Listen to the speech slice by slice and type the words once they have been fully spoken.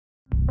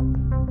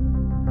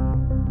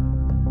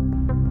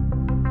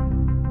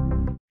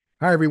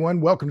Hi,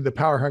 everyone. Welcome to the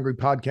Power Hungry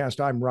Podcast.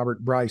 I'm Robert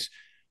Bryce.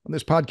 On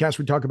this podcast,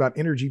 we talk about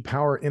energy,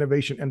 power,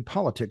 innovation, and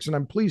politics. And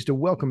I'm pleased to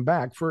welcome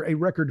back for a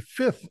record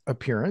fifth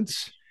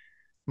appearance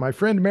my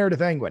friend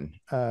Meredith Angwin.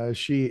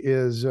 She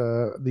is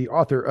the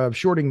author of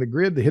Shorting the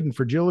Grid, The Hidden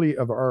Fragility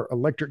of Our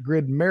Electric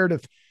Grid.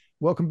 Meredith,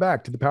 welcome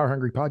back to the Power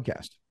Hungry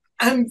Podcast.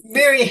 I'm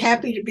very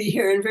happy to be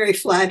here and very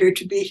flattered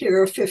to be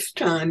here a fifth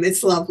time.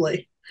 It's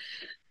lovely.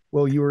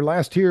 Well, you were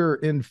last here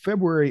in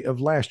February of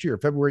last year.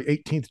 February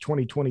 18th,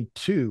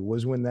 2022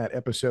 was when that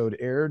episode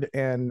aired.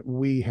 And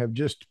we have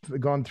just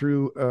gone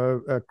through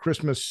a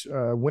Christmas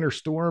winter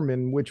storm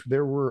in which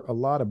there were a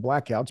lot of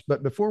blackouts.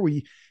 But before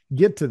we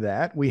get to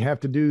that, we have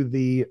to do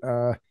the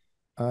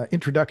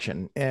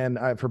introduction. And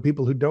for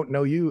people who don't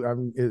know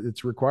you,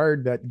 it's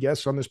required that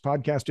guests on this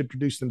podcast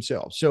introduce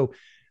themselves. So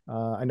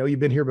I know you've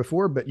been here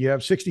before, but you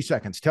have 60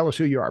 seconds. Tell us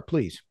who you are,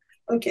 please.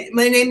 Okay,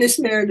 my name is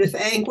Meredith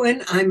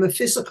Angwin. I'm a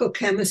physical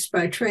chemist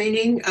by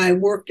training. I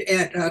worked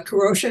at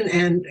corrosion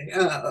and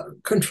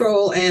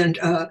control and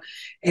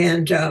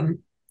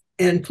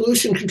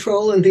pollution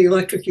control in the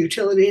electric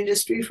utility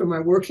industry for my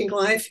working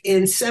life.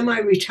 In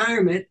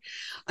semi-retirement,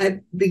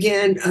 I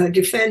began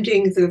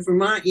defending the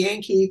Vermont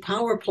Yankee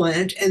power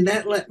plant, and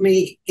that led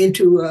me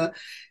into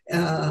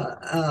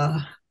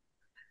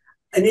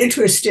an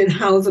interest in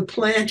how the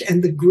plant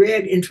and the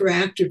grid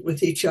interacted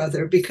with each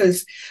other,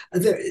 because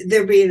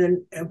there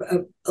being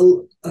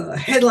a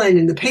headline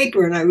in the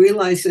paper, and I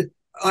realized that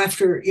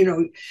after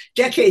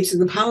decades in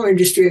the power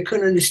industry, I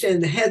couldn't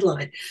understand the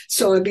headline.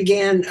 So I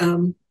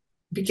began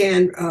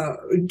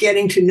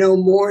getting to know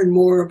more and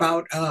more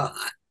about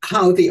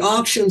how the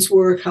auctions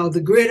work, how the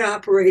grid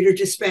operator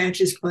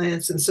dispatches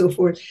plants, and so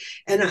forth.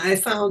 And I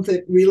found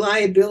that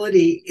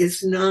reliability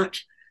is not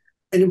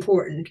an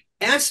important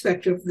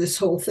aspect of this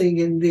whole thing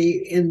in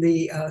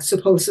the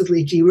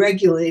supposedly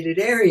deregulated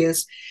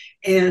areas.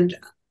 And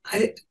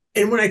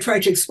when I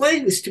tried to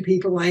explain this to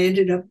people, I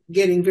ended up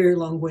getting very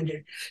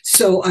long-winded.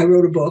 So I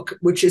wrote a book,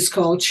 which is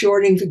called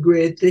Shorting the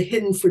Grid, The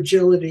Hidden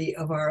Fragility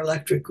of Our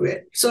Electric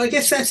Grid. So I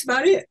guess that's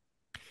about it.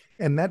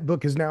 And that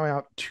book is now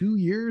out 2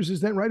 years.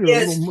 Is that right? Or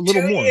yes, a little more?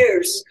 2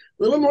 years.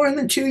 A little more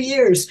than 2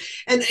 years.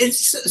 And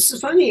it's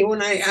funny,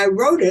 when I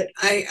wrote it,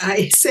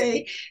 I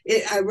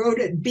wrote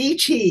it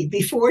BT,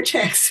 before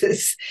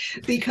Texas,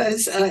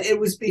 because it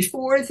was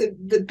before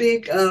the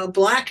big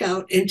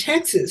blackout in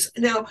Texas.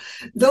 Now,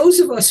 those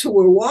of us who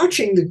were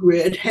watching the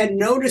grid had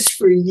noticed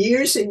for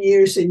years and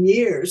years and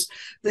years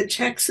that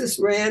Texas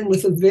ran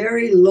with a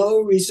very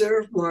low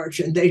reserve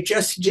margin. They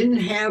just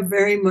didn't have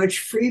very much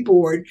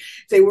freeboard.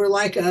 They were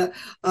like a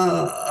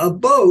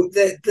boat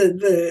that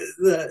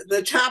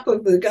the top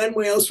of the gun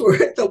whales were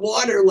at the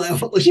water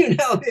level,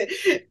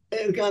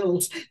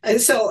 gunnels. And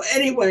so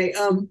anyway,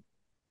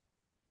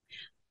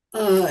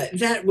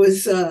 that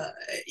was,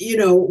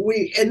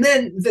 and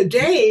then the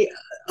day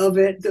of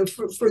it,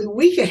 for the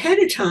week ahead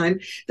of time,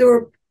 there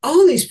were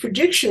all these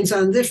predictions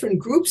on different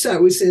groups I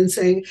was in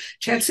saying,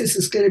 Texas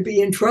is going to be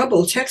in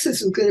trouble.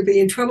 Texas is going to be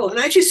in trouble. And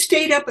I just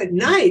stayed up at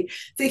night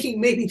thinking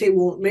maybe they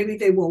won't, maybe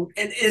they won't.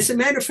 And as a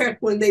matter of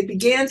fact, when they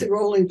began the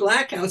rolling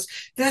blackouts,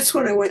 that's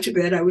when I went to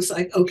bed. I was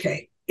like,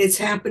 okay, it's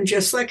happened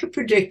just like it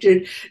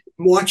predicted.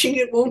 Watching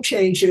it won't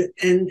change it,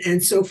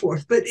 and so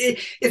forth. But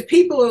if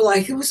people are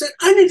like, it was an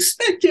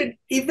unexpected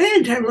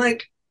event, I'm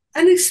like,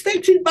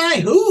 unexpected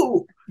by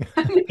who?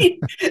 I mean,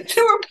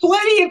 there were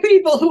plenty of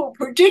people who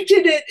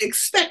predicted it,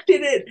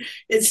 expected it,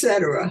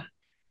 etc.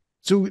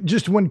 So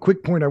just one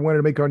quick point I wanted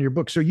to make on your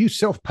book. So you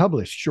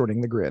self-published Shorting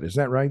the Grid, is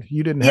that right?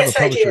 You didn't have Yes, a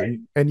publisher, I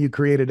did. and you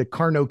created a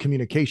Carno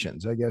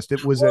Communications. I guess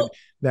it was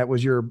that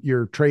was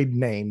your trade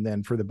name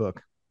then for the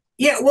book.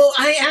 Yeah, well,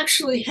 I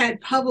actually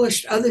had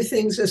published other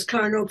things as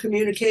Carno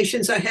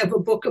Communications. I have a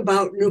book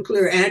about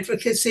nuclear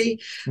advocacy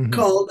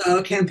called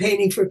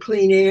Campaigning for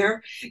Clean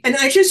Air. And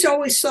I just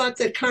always thought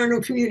that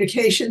Carno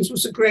Communications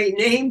was a great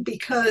name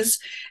because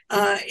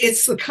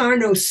it's the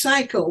Carnot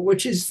cycle,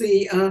 which is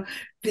the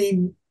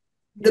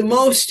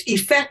most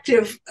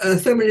effective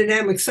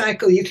thermodynamic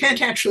cycle. You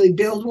can't actually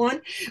build one,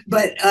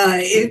 but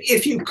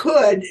if you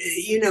could,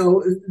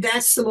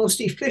 that's the most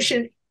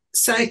efficient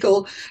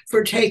cycle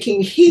for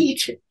taking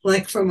heat,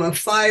 like from a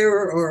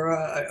fire or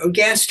a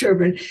gas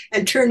turbine,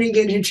 and turning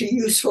it into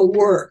useful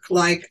work,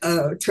 like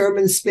a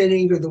turbine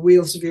spinning or the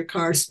wheels of your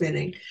car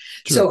spinning.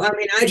 Sure. So, I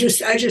mean, I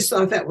just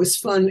thought that was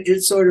fun.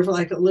 It's sort of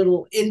like a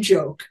little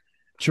in-joke.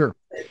 Sure.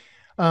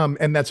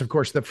 And that's, of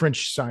course, the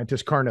French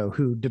scientist Carnot,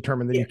 who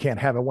determined that you can't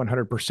have a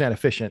 100%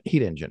 efficient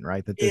heat engine,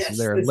 right? That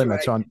there are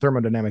limits on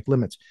thermodynamic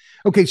limits.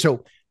 Okay,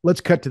 so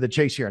let's cut to the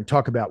chase here and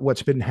talk about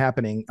what's been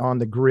happening on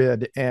the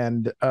grid.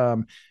 And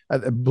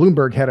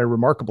Bloomberg had a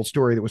remarkable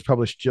story that was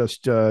published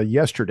just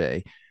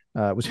yesterday.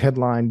 It was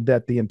headlined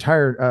that the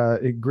entire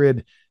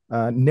grid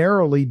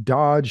narrowly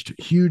dodged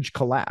huge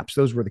collapse.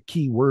 Those were the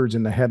key words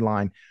in the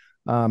headline.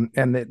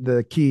 And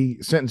the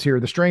key sentence here,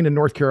 the strain in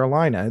North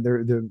Carolina,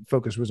 the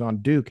focus was on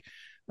Duke,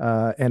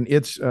 and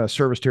its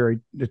service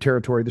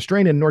territory. The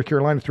strain in North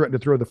Carolina threatened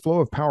to throw the flow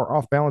of power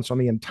off balance on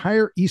the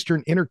entire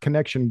eastern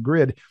interconnection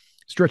grid,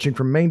 stretching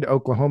from Maine to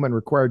Oklahoma, and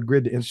required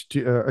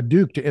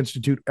Duke to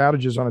institute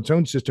outages on its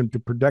own system to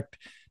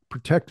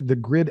protect the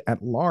grid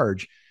at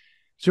large.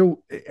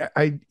 So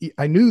I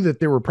knew that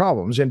there were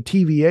problems, and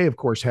TVA, of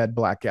course, had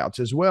blackouts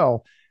as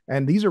well.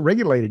 And these are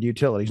regulated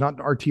utilities, not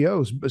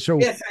RTOs. So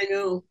yes, I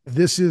know.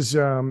 This is,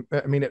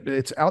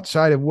 it's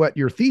outside of what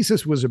your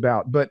thesis was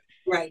about, but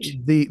right.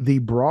 The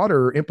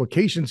broader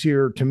implications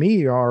here to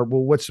me are,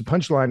 well, what's the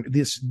punchline?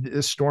 This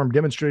storm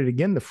demonstrated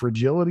again the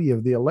fragility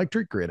of the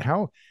electric grid.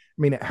 How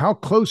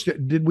close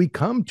did we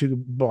come to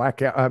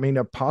blackout?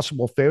 A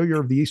possible failure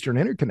of the Eastern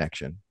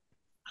interconnection.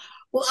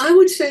 Well, I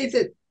would say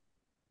that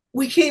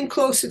we came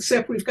close,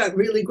 except we've got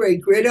really great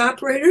grid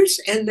operators,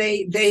 and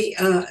they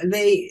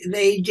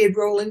did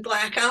rolling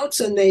blackouts,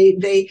 and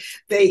they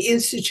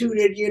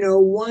instituted,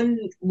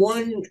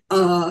 one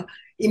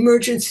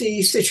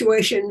emergency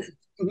situation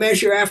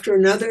measure after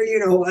another,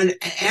 and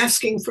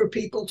asking for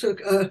people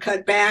to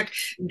cut back,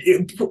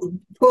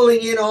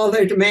 pulling in all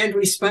their demand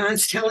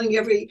response, telling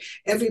every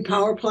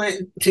power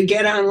plant to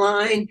get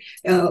online,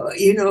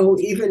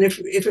 even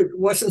if it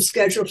wasn't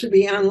scheduled to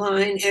be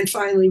online, and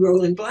finally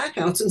rolling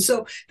blackouts. And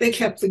so they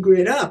kept the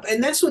grid up.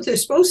 And that's what they're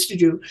supposed to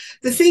do.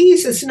 The thing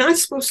is, it's not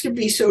supposed to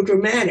be so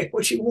dramatic.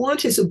 What you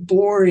want is a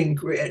boring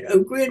grid, a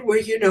grid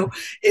where,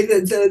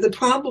 the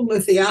problem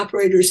with the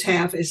operators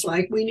have is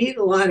like, we need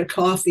a lot of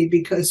coffee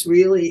because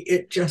really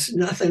it just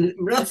nothing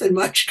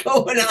much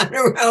going on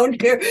around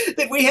here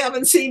that we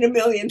haven't seen a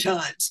million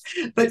times.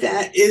 But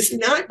that is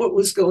not what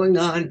was going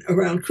on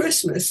around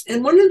Christmas.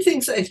 And one of the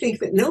things I think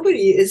that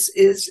nobody is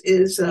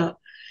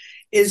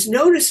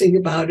noticing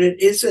about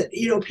it is that,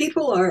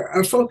 people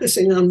are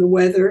focusing on the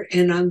weather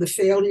and on the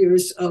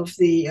failures of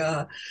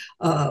the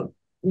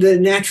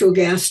natural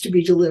gas to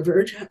be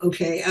delivered.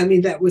 Okay.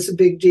 That was a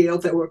big deal.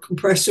 There were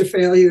compressor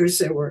failures.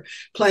 There were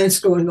plants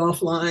going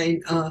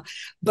offline.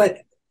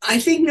 But I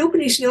think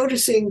nobody's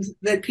noticing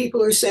that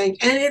people are saying,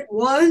 and it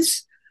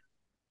was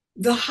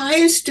the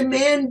highest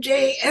demand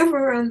day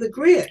ever on the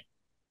grid.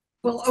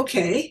 Well,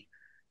 okay.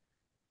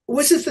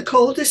 Was it the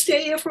coldest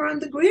day ever on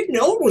the grid?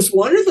 No, it was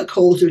one of the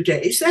colder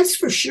days, that's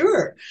for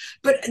sure.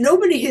 But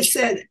nobody has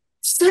said,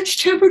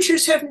 such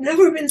temperatures have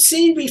never been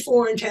seen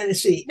before in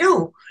Tennessee.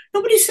 No,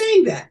 nobody's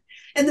saying that.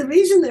 And the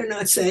reason they're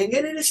not saying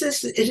it is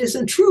it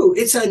isn't true.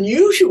 It's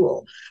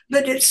unusual,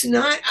 but it's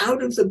not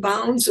out of the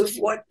bounds of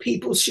what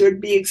people should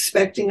be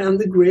expecting on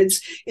the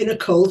grids in a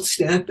cold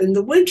snap in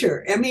the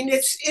winter.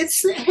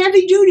 It's a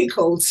heavy duty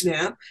cold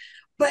snap,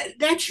 but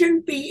that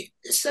shouldn't be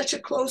such a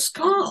close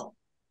call.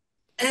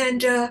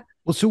 And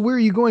well, so where are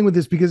you going with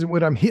this? Because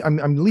what I'm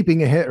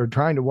leaping ahead, or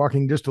trying to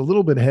walking just a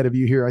little bit ahead of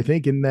you here, I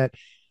think, in that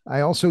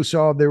I also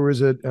saw there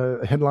was a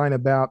headline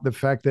about the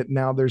fact that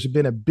now there's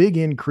been a big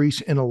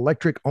increase in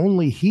electric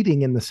only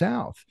heating in the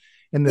South.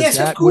 And yes,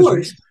 of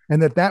course.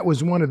 That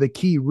was one of the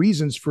key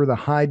reasons for the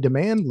high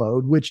demand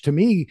load, which to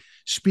me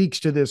speaks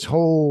to this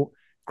whole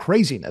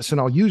craziness.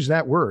 And I'll use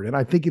that word. And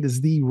I think it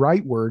is the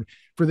right word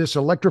for this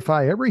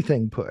electrify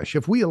everything push.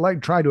 If we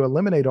try to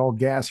eliminate all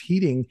gas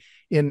heating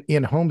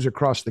in homes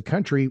across the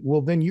country,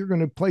 well, then you're going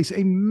to place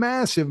a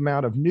massive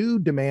amount of new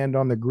demand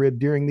on the grid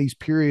during these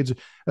periods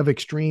of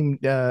extreme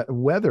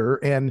weather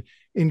and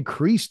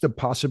increase the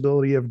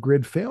possibility of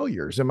grid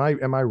failures. Am I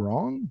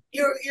wrong?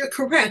 You're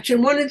correct.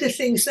 And one of the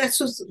things, that's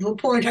the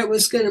point I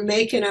was going to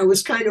make, and I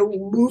was kind of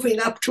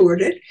moving up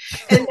toward it.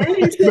 And that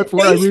is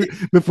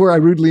before I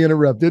rudely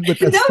interrupted, but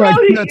that's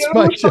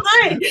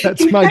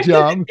my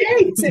job.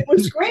 It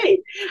was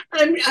great.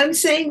 I'm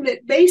saying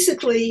that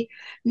basically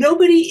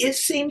nobody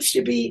seems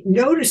to be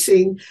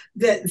noticing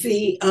that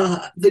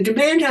the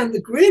demand on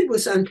the grid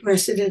was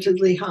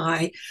unprecedentedly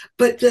high,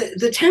 but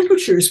the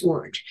temperatures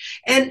weren't.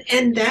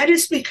 And that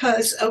is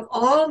because of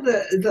all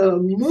the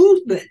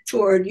movement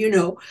toward,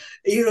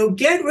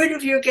 get rid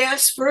of your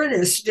gas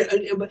furnace,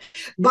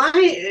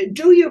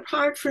 do your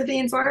part for the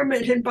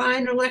environment and buy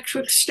an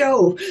electric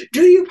stove,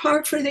 do your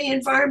part for the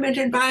environment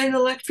and buy an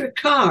electric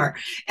car.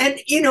 And,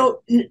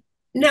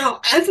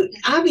 now,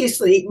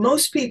 obviously,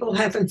 most people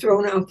haven't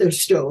thrown out their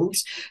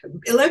stoves.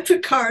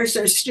 Electric cars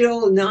are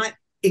still not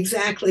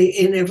exactly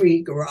in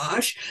every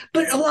garage,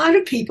 but a lot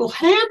of people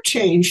have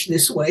changed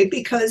this way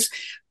because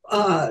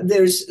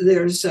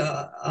there's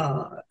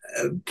a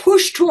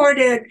push toward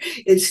it.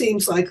 It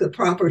seems like the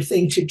proper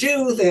thing to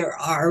do. There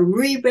are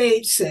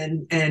rebates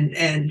and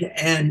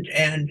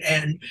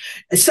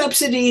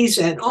subsidies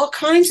and all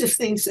kinds of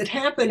things that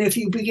happen if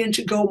you begin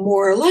to go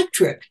more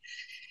electric.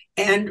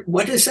 And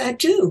what does that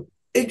do?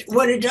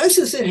 What it does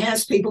is it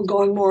has people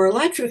going more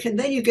electric, and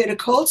then you get a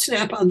cold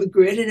snap on the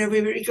grid, and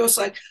everybody goes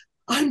like,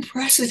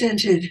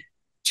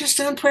 just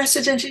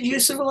unprecedented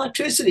use of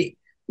electricity.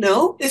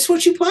 No, it's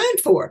what you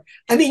planned for.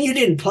 You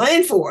didn't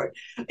plan for it.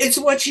 It's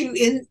what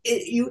you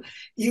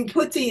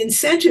put the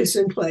incentives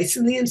in place,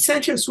 and the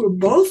incentives were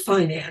both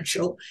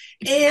financial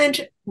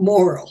and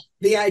moral.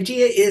 The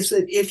idea is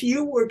that if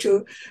you were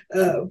to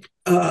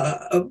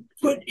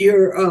put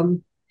your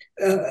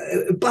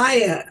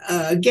buy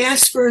a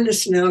gas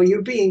furnace now,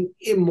 you're being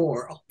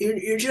immoral.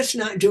 You're just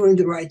not doing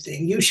the right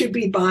thing. You should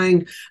be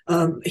buying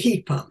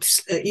heat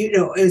pumps,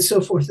 and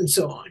so forth and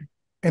so on.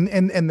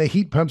 And the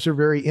heat pumps are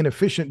very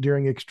inefficient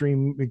during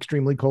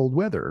extremely cold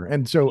weather.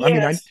 And so, I mean,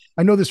 Yes.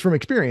 I know this from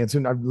experience,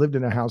 and I've lived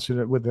in a house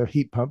with a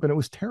heat pump, and it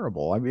was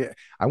terrible. I mean,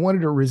 I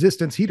wanted a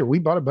resistance heater. We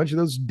bought a bunch of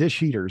those dish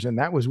heaters, and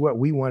that was what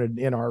we wanted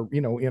in our,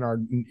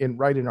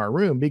 in our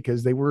room,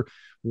 because they were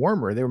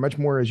warmer. They were much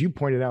more, as you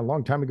pointed out a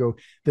long time ago,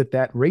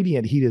 that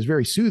radiant heat is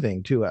very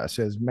soothing to us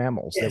as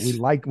mammals. That Yes.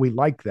 we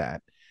like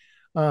that.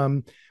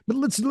 But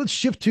let's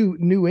shift to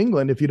New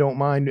England, if you don't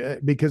mind,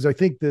 because I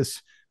think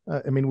this.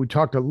 I mean, we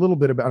talked a little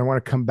bit about, I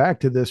want to come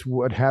back to this,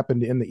 what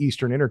happened in the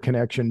Eastern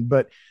Interconnection,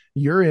 but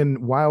you're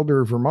in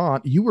Wilder,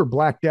 Vermont. You were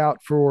blacked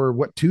out for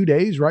what, 2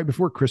 days right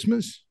before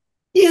Christmas?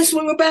 Yes,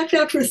 we were backed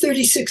out for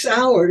 36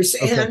 hours.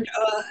 Okay. And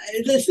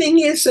the thing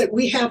is that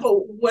we have a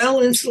well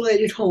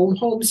insulated home.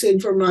 Homes in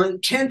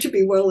Vermont tend to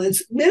be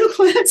middle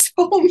class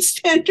homes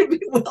tend to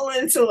be well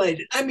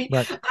insulated. I mean,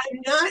 Right.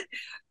 I'm not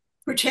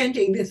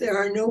pretending that there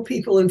are no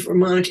people in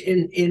Vermont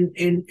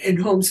in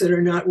homes that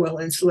are not well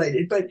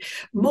insulated, but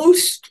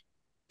most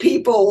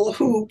people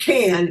who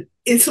can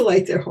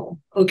insulate their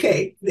home.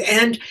 Okay,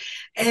 and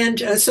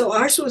so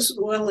ours was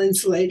well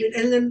insulated,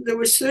 and then there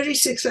was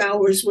 36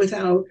 hours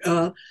without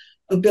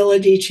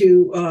ability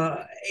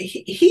to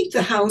heat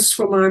the house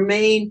from our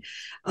main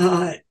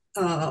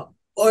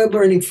oil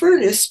burning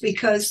furnace,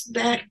 because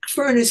that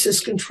furnace is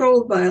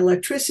controlled by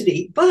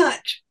electricity.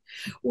 But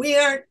we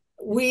are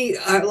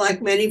like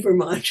many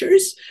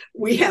Vermonters.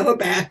 We have a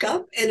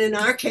backup, and in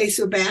our case,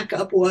 a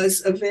backup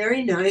was a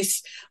very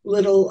nice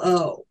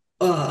little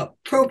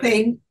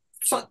propane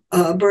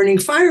burning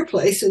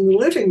fireplace in the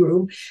living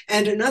room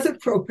and another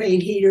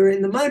propane heater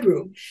in the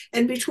mudroom.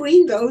 And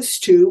between those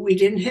two, we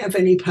didn't have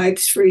any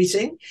pipes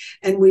freezing,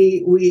 and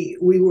we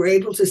were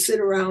able to sit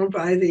around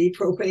by the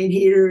propane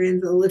heater in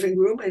the living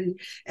room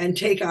and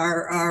take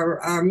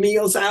our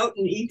meals out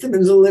and eat them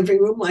in the living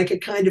room like a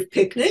kind of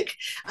picnic.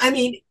 I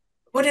mean,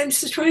 what I'm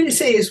trying to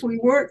say is we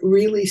weren't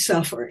really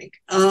suffering,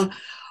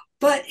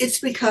 but it's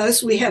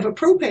because we have a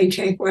propane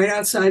tank right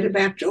outside the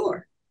back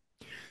door.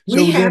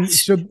 We So have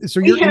then,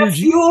 so we your have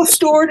energy, fuel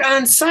stored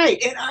on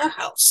site in our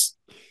house.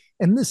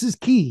 and this is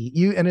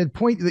key. And a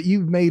point that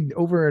you've made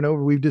over and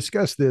over, we've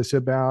discussed this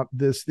about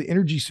the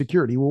energy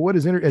security. Well, what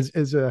is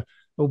as a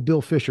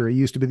Bill Fisher, he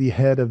used to be the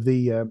head of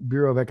the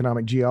Bureau of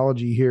Economic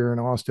Geology here in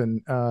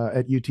Austin,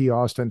 at UT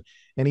Austin,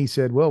 and he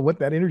said, well, what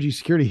that energy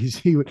security is,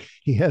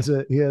 he has,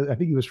 I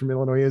think he was from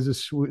Illinois, he has a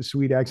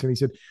sweet accent. He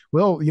said,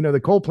 well,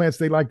 the coal plants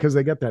they like because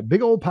they got that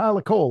big old pile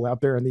of coal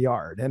out there in the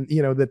yard, and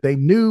that they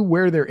knew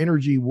where their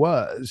energy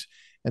was.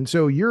 And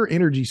so your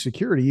energy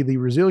security, the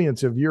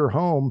resilience of your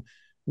home,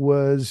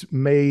 was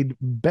made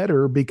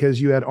better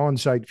because you had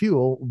on-site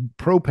fuel,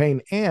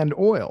 propane and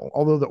oil.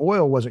 Although the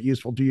oil wasn't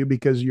useful to you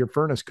because your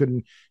furnace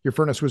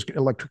was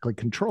electrically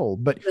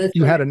controlled, but That's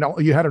you right.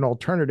 had an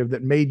alternative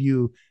that made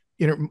you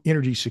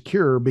energy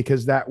secure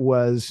because that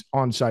was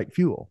on-site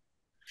fuel.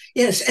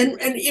 Yes, and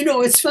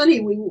it's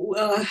funny.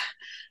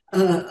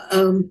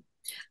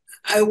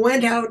 I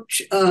went out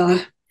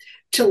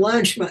to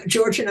lunch.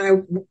 George and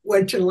I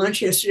went to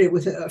lunch yesterday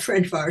with a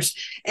friend of ours,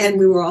 and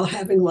we were all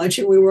having lunch,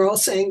 and we were all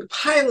saying,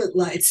 pilot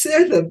lights,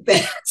 they're the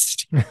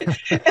best.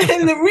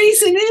 And the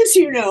reason is,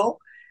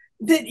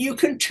 that you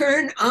can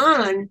turn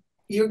on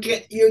your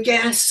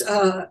gas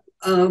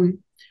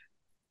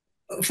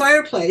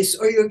fireplace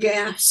or your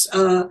gas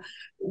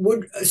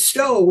wood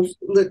stove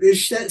that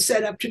is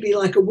set up to be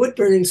like a wood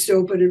burning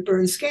stove, but it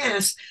burns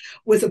gas,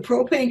 with a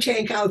propane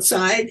tank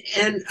outside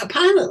and a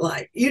pilot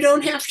light. You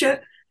don't have to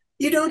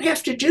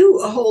do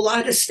a whole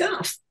lot of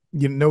stuff.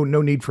 No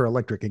need for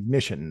electric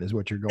ignition is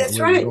what you're going. That's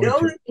right. Going No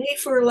to. need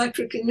for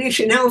electric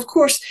ignition. Now, of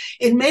course,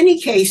 in many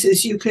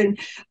cases, you can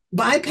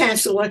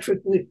bypass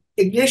electric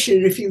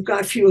ignition if you've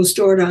got fuel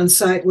stored on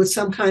site with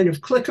some kind of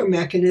clicker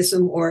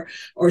mechanism or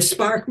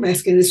spark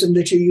mechanism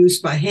that you use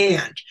by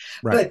hand.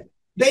 Right. But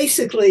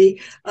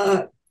basically,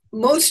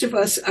 most of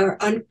us are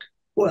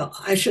well,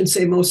 I shouldn't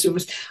say most of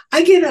us.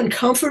 I get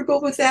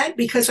uncomfortable with that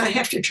because I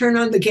have to turn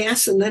on the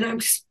gas and then I'm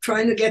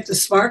trying to get the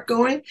spark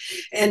going.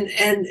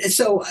 And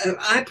so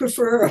I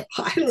prefer a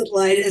pilot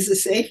light as a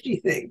safety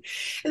thing.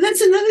 And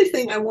that's another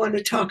thing I want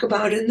to talk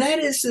about. And that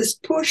is this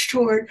push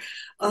toward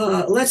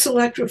let's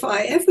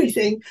electrify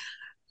everything.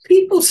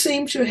 People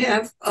seem to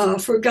have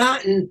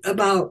forgotten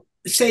about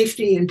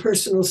safety and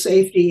personal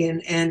safety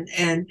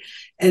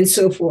and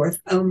so forth.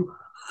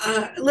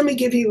 Let me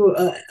give you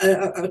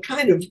a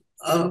kind of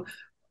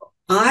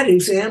odd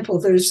example.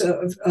 There's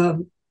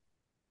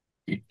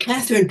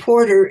Catherine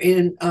Porter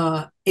in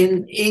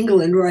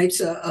England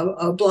writes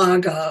a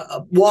blog,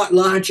 Watt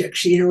Logic.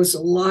 She knows a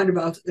lot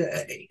about.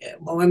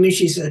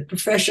 She's a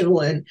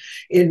professional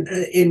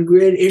in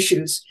grid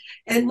issues.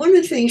 And one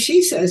of the things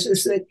she says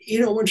is that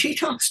when she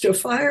talks to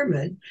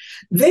firemen,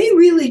 they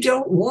really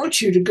don't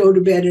want you to go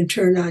to bed and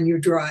turn on your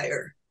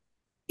dryer.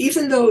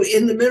 even though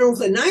in the middle of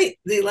the night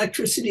the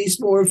electricity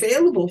is more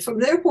available, from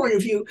their point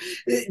of view,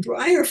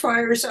 dryer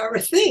fires are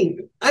a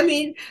thing. I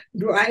mean,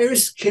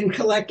 dryers can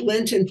collect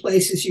lint in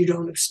places you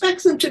don't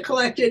expect them to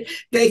collect it.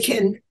 They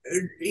can,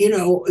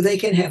 they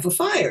can have a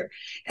fire.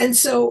 And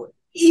so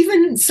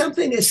even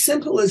something as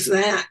simple as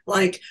that,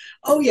 like,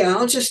 oh yeah,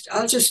 I'll just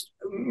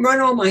run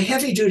all my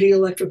heavy duty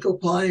electrical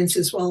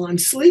appliances while I'm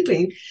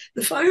sleeping.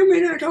 The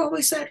firemen aren't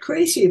always that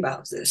crazy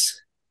about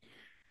this.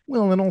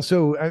 Well, and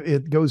also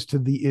it goes to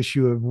the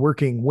issue of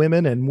working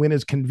women and when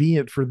is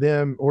convenient for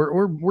them,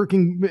 or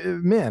working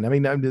men. I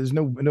mean, there's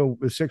no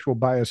sexual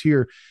bias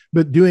here,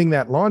 but doing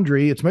that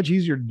laundry, it's much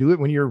easier to do it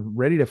when you're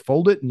ready to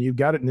fold it and you've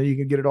got it, and then you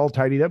can get it all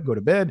tidied up, go to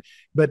bed.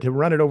 But to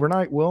run it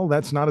overnight, well,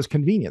 that's not as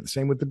convenient.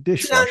 Same with the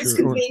It's not as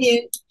dishwasher. Or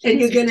convenient, and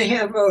you're going to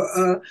have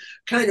a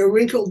kind of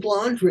wrinkled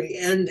laundry,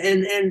 and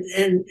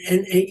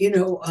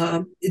the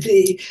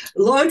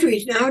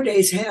laundry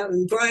nowadays have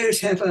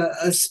dryers have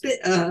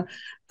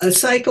a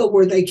cycle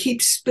where they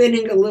keep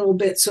spinning a little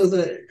bit so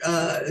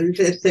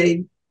that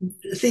they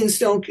things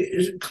don't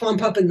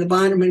clump up in the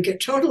bottom and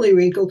get totally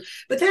wrinkled.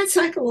 But that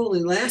cycle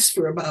only lasts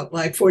for about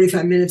like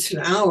 45 minutes to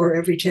an hour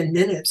every 10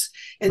 minutes,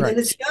 and right. then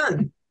it's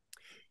done.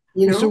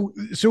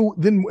 So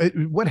then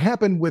what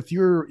happened with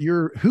your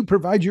who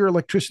provides your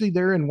electricity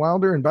there in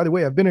Wilder? And by the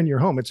way, I've been in your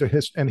home. It's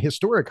an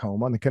historic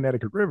home on the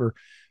Connecticut River.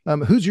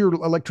 Who's your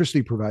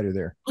electricity provider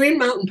there? Green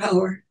Mountain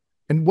Power.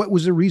 And what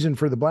was the reason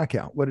for the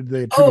blackout? What did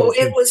they attribute Oh, it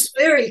to? it was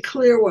very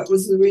clear what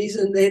was the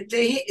reason.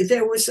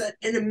 There was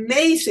an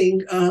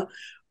amazing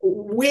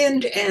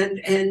wind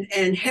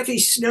and heavy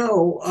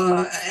snow.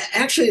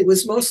 Actually, it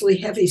was mostly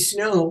heavy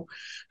snow,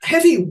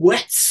 heavy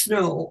wet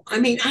snow. I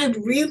mean, I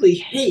really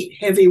hate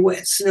heavy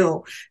wet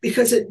snow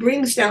because it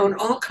brings down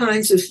all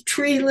kinds of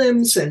tree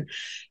limbs and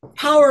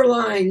power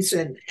lines,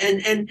 and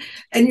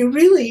you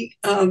really.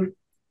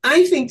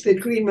 I think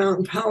that Green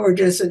Mountain Power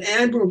does an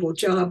admirable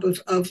job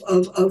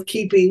of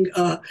keeping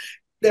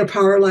their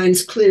power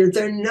lines clear.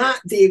 They're not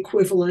the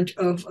equivalent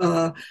of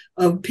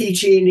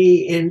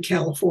PG&E in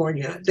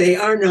California. They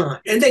are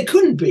not, and they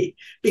couldn't be,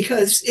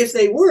 because if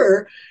they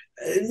were,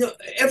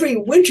 every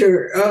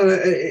winter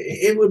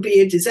it would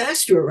be a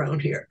disaster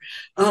around here.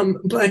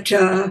 But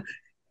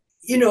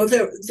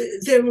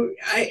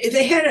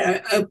they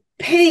had a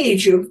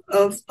page of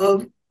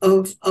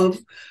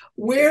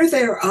where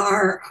there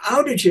are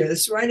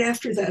outages right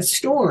after that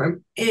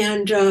storm,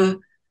 and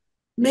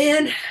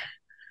man,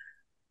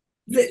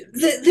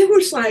 there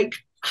was like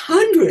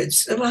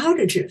hundreds of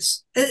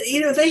outages.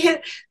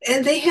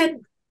 They had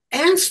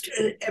asked,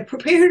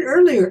 prepared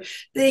earlier.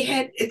 They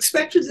had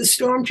expected the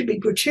storm to be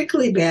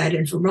particularly bad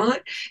in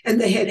Vermont, and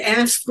they had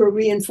asked for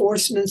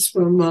reinforcements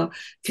from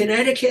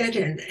Connecticut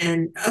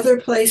and other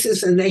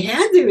places, and they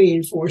had the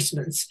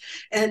reinforcements.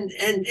 And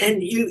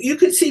you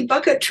could see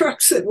bucket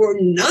trucks that were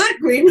not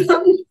Green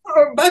Mountain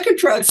or bucket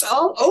trucks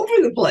all over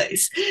the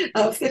place,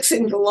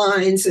 fixing the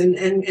lines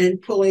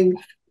and pulling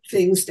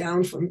things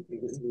down from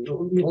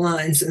the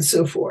lines and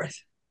so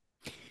forth.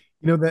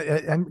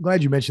 That I'm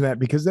glad you mentioned that,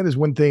 because that is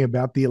one thing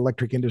about the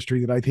electric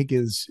industry that I think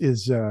is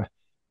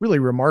really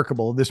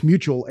remarkable. This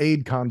mutual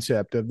aid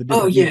concept of the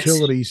different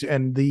utilities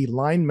and the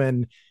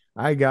linemen.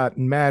 I got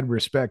mad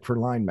respect for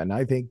linemen.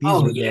 I think these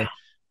are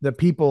the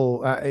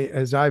people,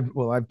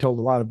 I've told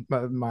a lot of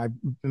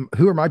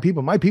who are my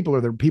people? My people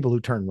are the people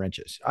who turn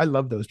wrenches. I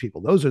love those people.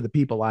 Those are the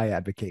people I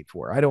advocate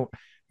for. I don't,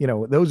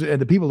 those are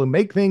the people who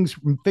make things,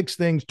 fix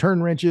things,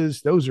 turn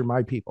wrenches. Those are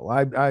my people.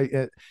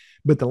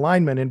 But the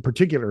linemen in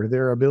particular,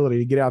 their ability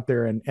to get out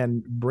there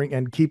and bring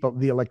and keep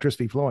the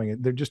electricity flowing,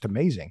 they're just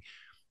amazing.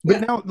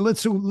 But now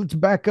let's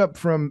back up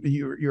from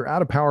you're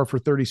out of power for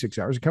 36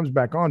 hours. It comes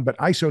back on, but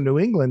ISO New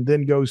England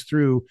then goes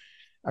through,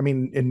 I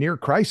mean, a near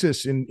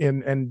crisis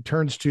and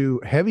turns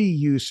to heavy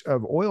use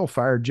of oil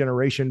fired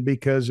generation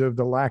because of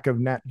the lack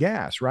of nat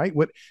gas, right?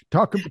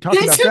 Talk about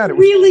that. That's a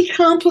really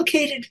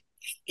complicated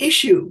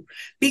issue,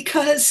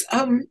 because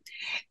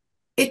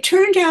it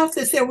turned out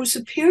that there was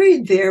a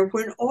period there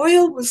when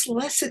oil was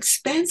less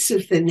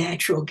expensive than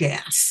natural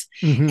gas.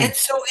 Mm-hmm. And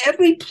so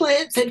every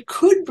plant that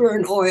could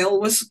burn oil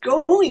was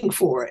going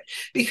for it,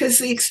 because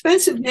the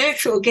expensive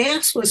natural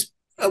gas was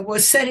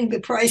setting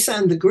the price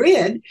on the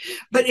grid.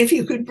 But if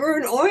you could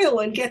burn oil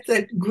and get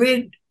the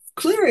grid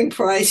clearing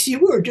price, you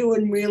were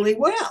doing really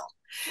well.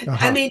 Uh-huh.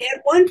 I mean,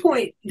 at one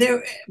point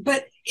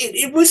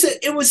it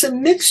was a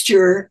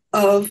mixture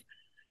of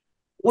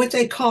what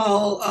they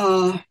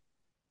call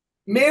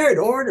merit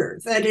order.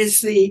 That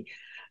is, the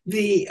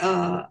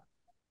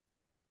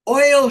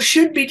oil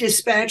should be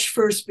dispatched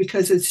first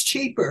because it's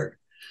cheaper.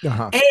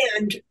 Uh-huh.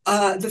 And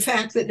the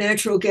fact that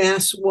natural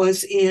gas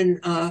was in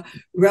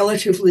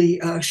relatively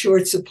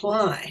short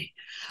supply.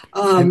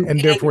 And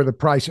therefore the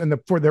price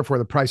therefore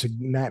the price of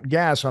nat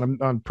gas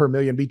on per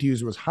million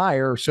BTUs was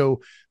higher.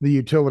 So the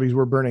utilities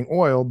were burning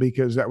oil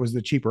because that was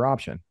the cheaper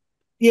option.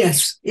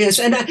 Yes.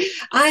 And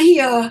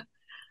I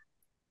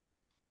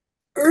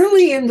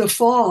early in the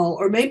fall,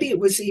 or maybe it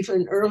was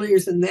even earlier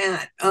than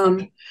that,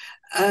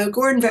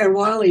 Gordon Van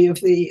Wally of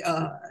the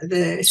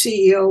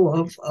CEO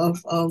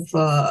of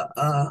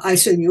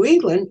ISO New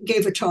England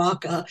gave a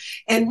talk,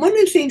 and one of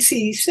the things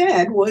he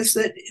said was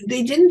that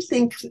they didn't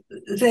think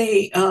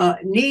they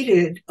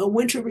needed a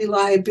winter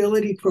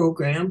reliability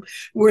program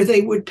where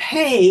they would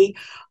pay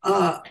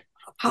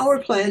power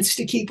plants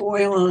to keep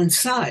oil on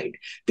site,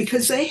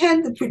 because they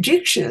had the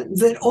prediction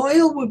that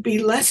oil would be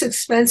less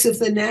expensive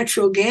than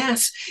natural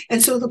gas,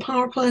 and so the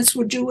power plants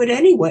would do it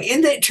anyway.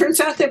 And it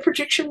turns out their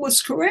prediction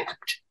was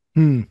correct.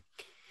 Hmm.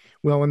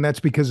 Well, and that's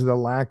because of the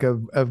lack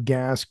of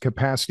gas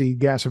capacity,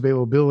 gas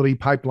availability,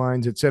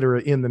 pipelines, et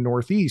cetera, in the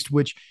Northeast,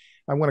 which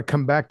I want to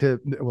come back to.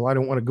 Well, I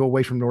don't want to go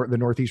away from the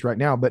Northeast right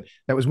now, but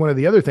that was one of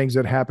the other things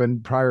that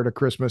happened prior to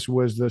Christmas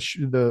was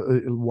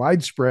the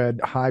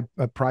widespread high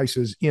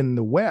prices in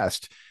the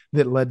West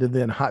that led to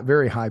then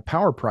very high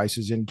power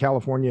prices in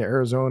California,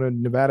 Arizona,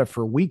 Nevada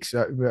for weeks,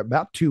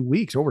 about 2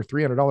 weeks, over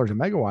 $300 a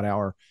megawatt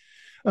hour.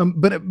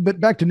 But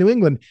back to New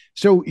England.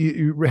 So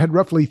you had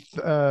roughly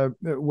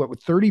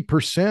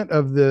 30%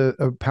 of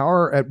the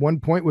power at one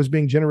point was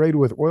being generated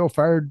with oil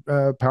fired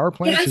power Yeah,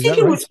 plants. I Is think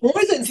that it right? was more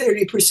than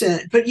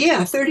 30%, but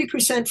yeah,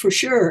 30% for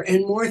sure,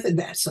 and more than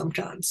that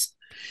sometimes.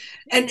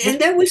 And Well,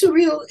 that was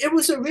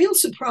a real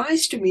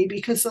surprise to me,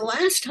 because the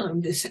last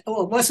time this,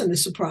 well, it wasn't a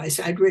surprise.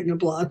 I'd written a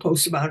blog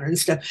post about it and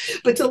stuff,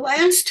 but the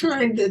last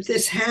time that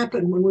this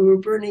happened, when we were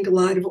burning a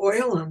lot of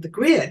oil on the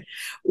grid,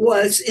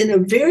 was in a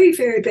very,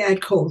 very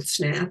bad cold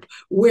snap,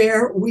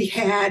 where we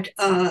had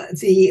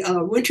the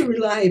winter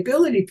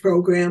reliability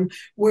program,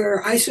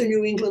 where ISO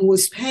New England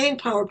was paying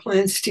power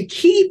plants to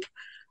keep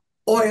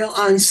oil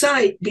on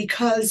site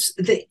because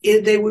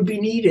they would be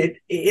needed.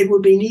 It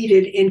would be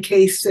needed in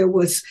case there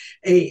was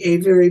a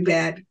very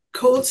bad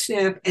cold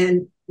snap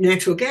and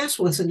natural gas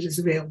wasn't as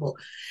available.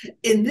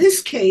 In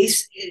this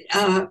case,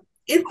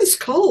 it was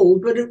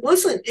cold, but it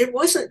wasn't. It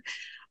wasn't.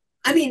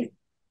 I mean,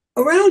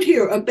 around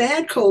here, a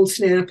bad cold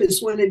snap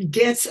is when it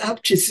gets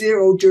up to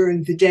zero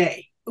during the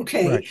day. right,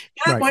 Okay,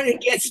 not right, when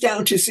it gets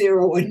down to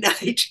zero at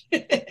night.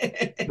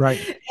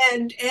 right.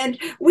 And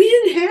we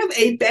didn't have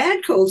a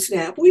bad cold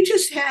snap. We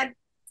just had,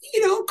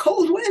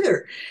 cold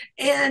weather,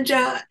 and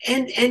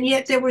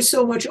yet there was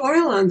so much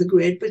oil on the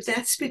grid. But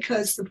that's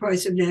because the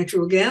price of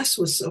natural gas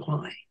was so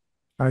high.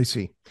 I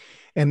see.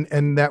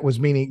 And that was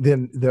meaning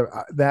then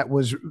that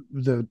was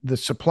the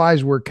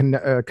supplies were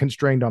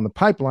constrained on the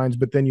pipelines,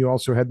 but then you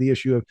also had the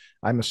issue of,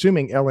 I'm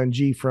assuming,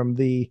 LNG from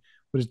the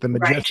was the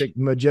Right.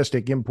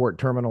 majestic import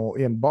terminal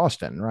in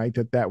Boston, right?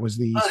 That was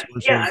the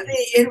source Yeah. of.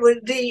 It was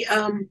the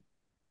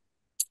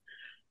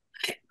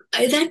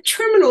that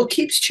terminal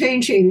keeps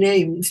changing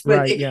names, but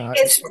Right. Yeah.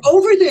 it's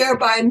over there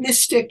by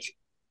Mystic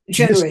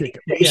Generating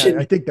Mystic. Yeah, Station.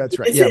 I think that's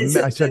right. It's, Yeah, it's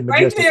I said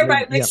right majestic. there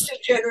by Yeah.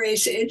 Mystic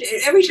Generation.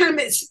 Every time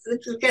it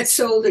gets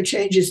sold, it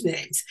changes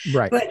names.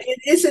 Right. But it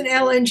is an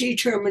LNG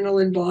terminal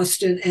in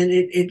Boston, and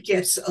it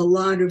gets a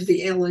lot of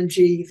the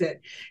LNG that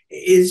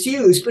is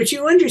used. But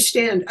you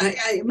understand,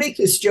 I make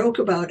this joke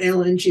about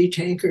LNG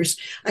tankers.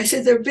 I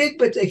said they're big,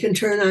 but they can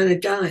turn on a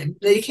dime.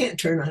 They can't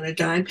turn on a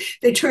dime.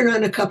 They turn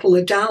on a couple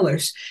of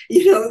dollars.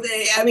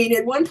 I mean,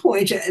 at one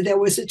point, there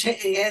was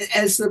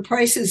as the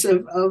prices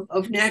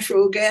of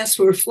natural gas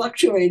were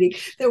fluctuating,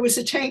 there was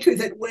a tanker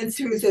that went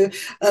through the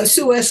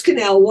Suez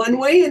Canal one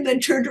way and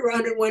then turned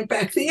around and went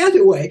back the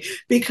other way,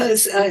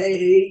 because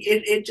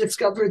it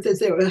discovered that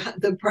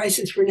the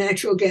prices for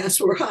natural gas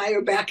were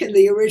higher back in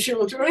the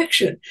original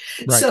direction.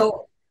 Right.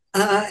 So,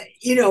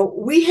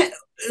 we have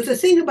the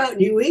thing about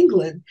New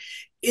England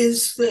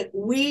is that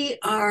we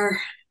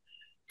are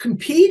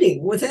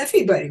competing with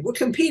everybody. We're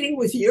competing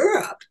with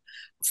Europe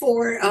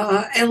for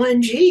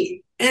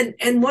LNG.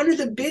 And one of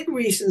the big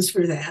reasons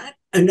for that,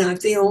 and not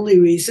the only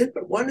reason,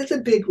 but one of the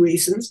big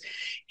reasons,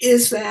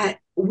 is that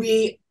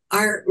we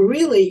are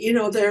really,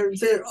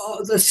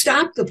 the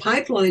stop the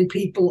pipeline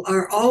people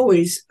are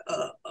always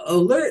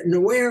alert and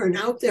aware and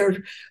out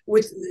there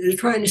with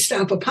trying to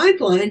stop a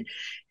pipeline.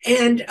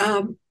 And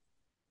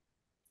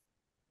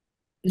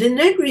the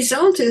net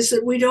result is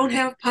that we don't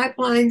have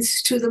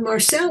pipelines to the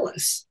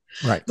Marcellus.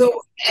 Right.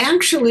 Though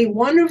actually,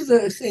 one of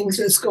the things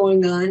that's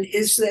going on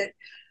is that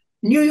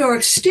New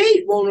York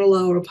State won't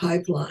allow a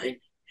pipeline.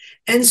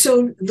 And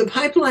so the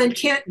pipeline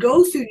can't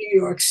go through New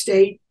York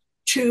State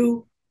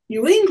to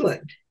New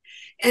England.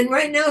 And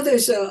right now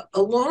there's a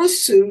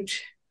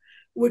lawsuit,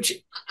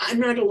 which I'm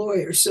not a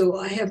lawyer, so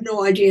I have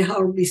no idea how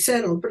it'll be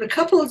settled. But a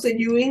couple of the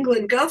New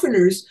England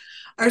governors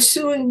are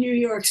suing New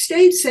York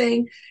State,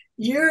 saying,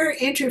 you're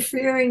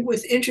interfering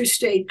with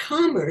interstate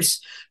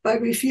commerce by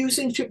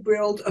refusing to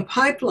build a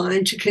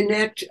pipeline to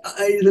connect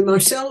the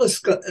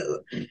Marcellus,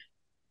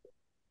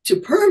 to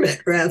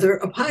permit, rather,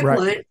 a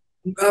Right.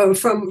 pipeline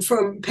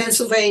from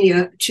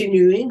Pennsylvania to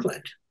New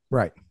England.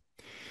 Right.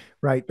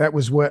 Right. That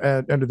was what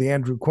under the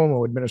Andrew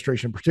Cuomo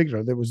administration in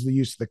particular, there was the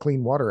use of the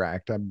Clean Water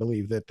Act, I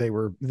believe, that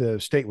the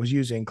state was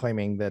using,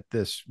 claiming that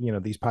these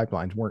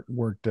pipelines weren't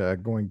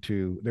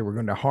they were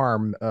going to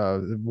harm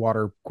the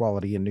water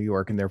quality in New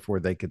York, and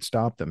therefore they could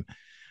stop them.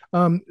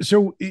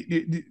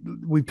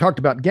 We've talked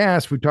about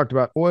gas, we've talked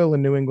about oil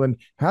in New England.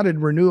 How did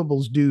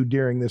renewables do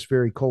during this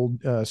very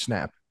cold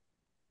snap?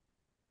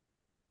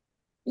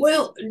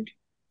 Well,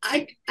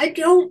 I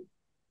don't,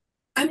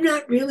 I'm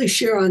not really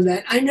sure on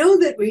that. I know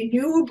that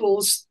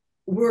renewables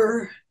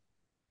were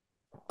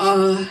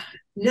uh,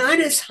 not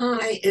as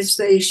high as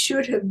they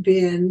should have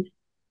been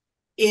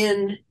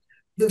in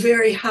the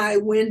very high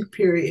wind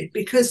period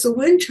because the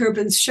wind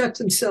turbines shut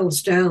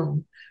themselves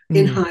down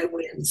in Mm, high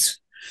winds.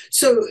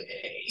 So,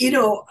 you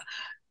know,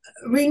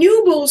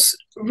 renewables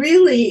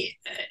really,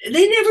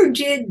 they never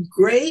did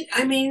great.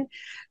 I mean,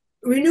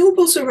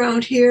 renewables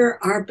around here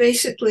are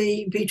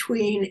basically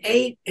between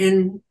 8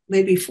 and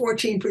maybe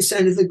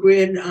 14% of the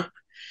grid.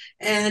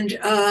 And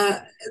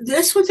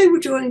that's what they were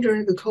doing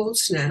during the cold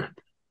snap.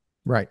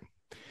 right.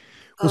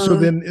 Well, so Uh,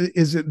 then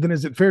is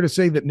it fair to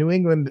say that New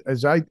England,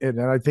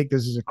 and I think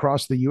this is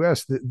across the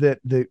U.S., that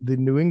the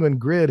New England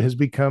grid has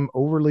become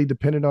overly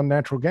dependent on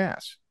natural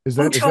gas? oh, Is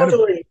that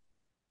a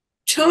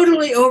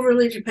totally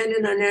overly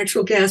dependent on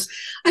natural gas.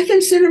 I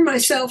consider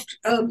myself,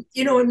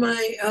 in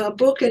my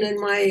book and in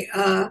my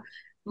uh,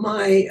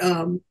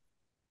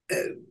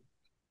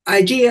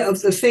 idea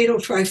of the fatal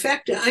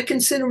trifecta, I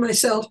consider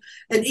myself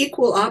an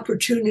equal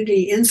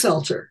opportunity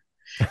insulter.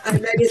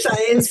 That is,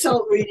 I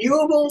insult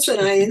renewables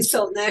and I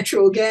insult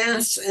natural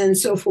gas and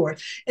so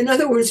forth. In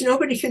other words,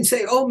 nobody can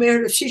say, oh,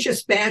 Meredith, she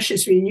just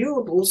bashes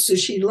renewables, so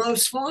she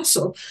loves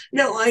fossil.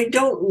 No, I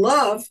don't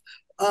love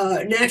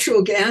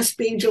natural gas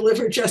being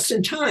delivered just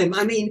in time.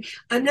 I mean,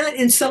 I'm not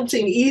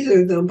insulting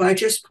either of them by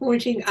just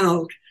pointing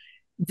out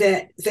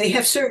that they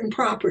have certain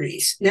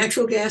properties.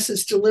 Natural gas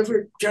is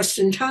delivered just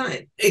in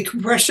time. A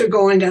compressor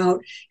going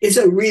out is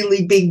a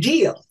really big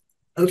deal.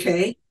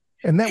 Okay.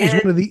 And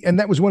And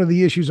that was one of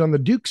the issues on the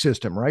Duke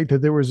system, right?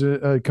 That there was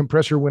a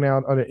compressor went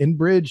out on an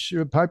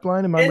Enbridge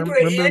pipeline. Am I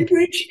remembering?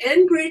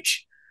 Enbridge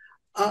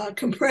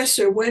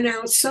compressor went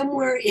out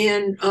somewhere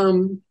in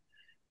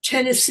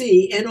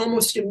Tennessee, and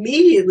almost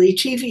immediately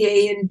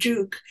TVA and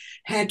Duke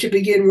had to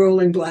begin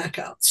rolling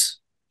blackouts.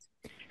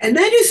 And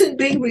that isn't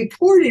being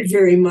reported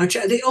very much.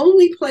 The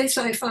only place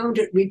I found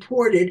it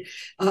reported,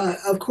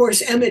 of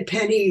course, Emmett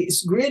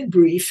Penny's grid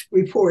brief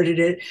reported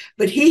it,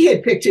 but he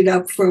had picked it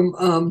up from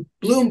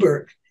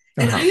Bloomberg.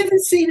 And I Uh-huh.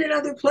 haven't seen it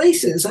other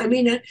places. I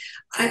mean,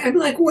 I'm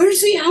like,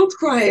 where's the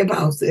outcry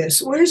about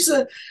this? Where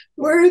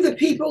are the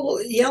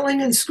people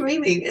yelling and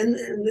screaming? And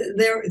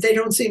they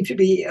don't seem to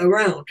be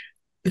around.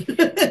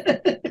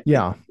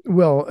 Yeah.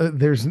 Well,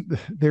 there's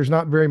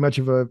not very much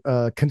of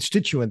a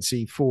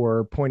constituency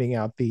for pointing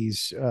out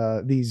these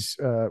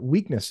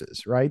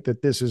weaknesses, right?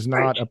 That this is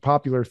Right. not a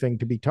popular thing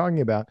to be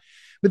talking about.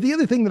 But the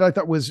other thing that I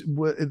thought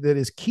that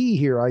is key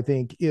here, I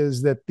think,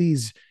 is that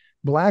these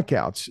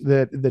blackouts,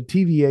 that the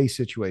TVA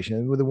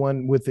situation, with the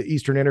one with the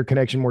Eastern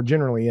Interconnection more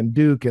generally, and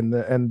Duke, and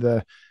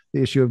the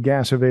issue of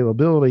gas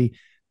availability,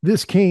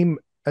 this came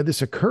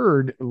this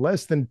occurred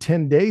less than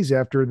 10 days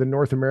after the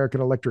North American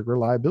Electric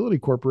Reliability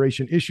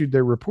Corporation issued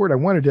their report.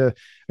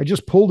 I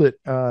just pulled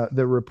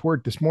the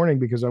report this morning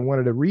because I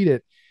wanted to read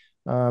it.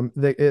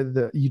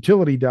 The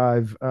utility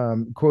dive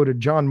quoted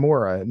John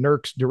Mora,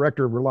 NERC's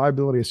Director of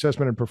Reliability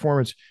Assessment and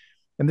Performance.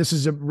 And this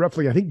is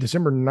roughly, I think,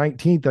 December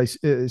 19th. I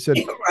said,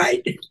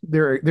 Right.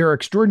 there are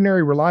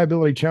extraordinary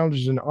reliability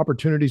challenges and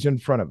opportunities in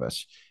front of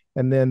us.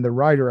 And then the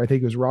writer, I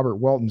think it was Robert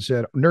Walton,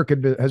 said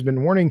NERC has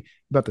been warning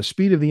about the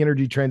speed of the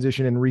energy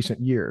transition in recent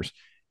years.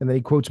 And then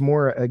he quotes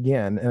Mora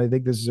again, and I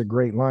think this is a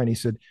great line. He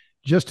said,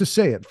 just to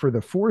say it for the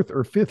fourth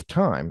or fifth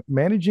time,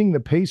 managing the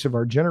pace of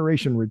our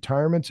generation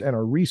retirements and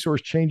our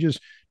resource changes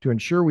to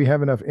ensure we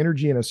have enough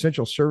energy and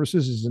essential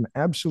services is an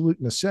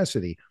absolute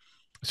necessity.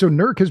 So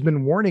NERC has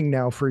been warning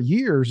now for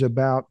years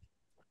about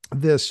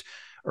this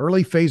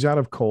early phase out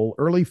of coal,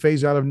 early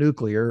phase out of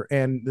nuclear,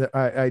 and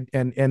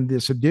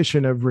this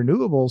addition of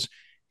renewables,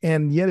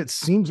 and yet it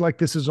seems like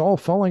this is all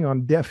falling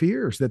on deaf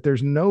ears. That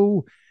there's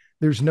no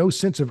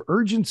sense of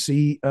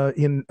urgency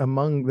in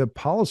among the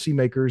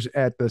policymakers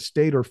at the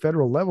state or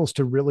federal levels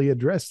to really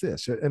address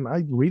this. Am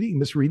I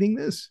misreading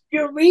this?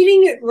 You're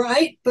reading it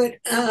right, but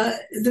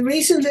the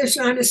reason there's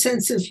not a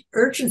sense of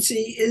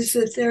urgency is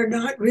that they're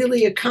not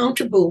really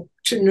accountable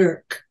to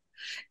NERC.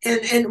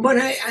 And what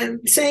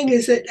I'm saying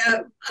is that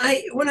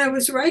when I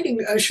was writing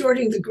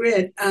Shorting the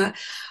Grid,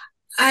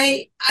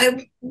 I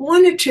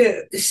wanted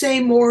to say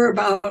more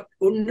about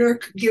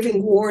NERC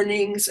giving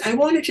warnings. I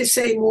wanted to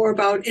say more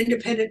about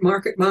independent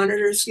market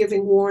monitors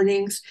giving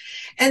warnings.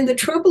 And the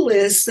trouble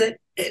is that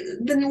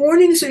the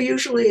warnings are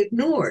usually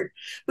ignored.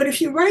 But if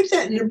you write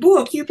that in a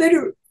book, you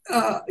better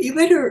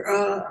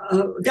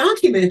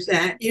document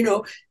that.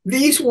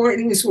 These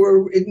warnings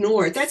were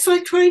ignored. That's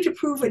like trying to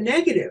prove a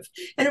negative.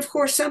 And of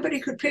course, somebody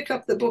could pick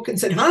up the book and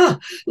say,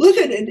 look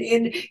at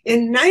it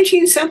in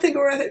 19 something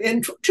or other,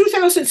 in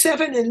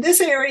 2007 in this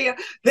area,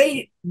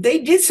 they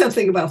did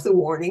something about the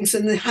warnings,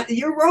 and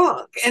you're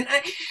wrong.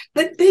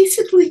 But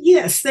basically,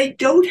 yes, they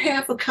don't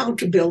have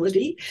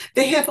accountability.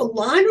 They have a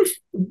lot of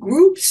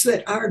groups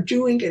that are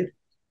doing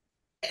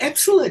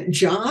excellent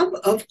job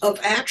of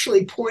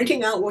actually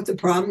pointing out what the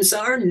problems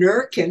are.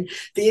 NERC and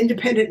the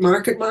independent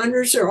market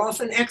monitors are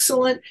often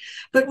excellent.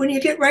 But when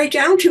you get right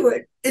down to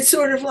it, it's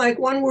sort of like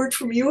one word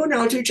from you and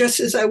I'll do just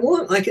as I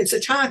want, like it's a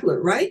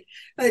toddler, right?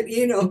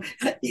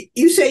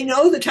 You say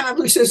no, the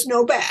toddler says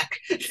no back.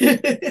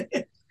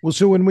 Well,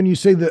 so when you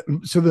say that,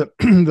 so the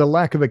the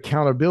lack of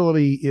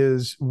accountability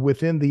is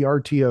within the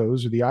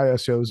RTOs or the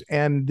ISOs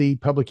and the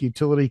public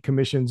utility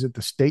commissions at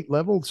the state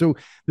level. So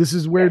this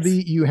is where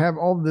Yes. you have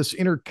all this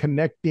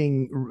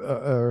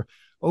interconnecting,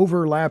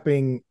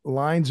 overlapping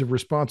lines of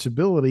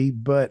responsibility,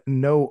 but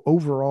no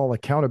overall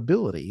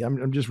accountability.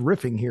 I'm just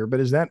riffing here, but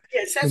is that?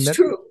 Yes, I mean, that's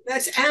that true.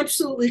 That's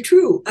absolutely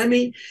true. I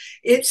mean,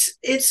 it's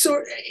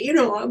sort,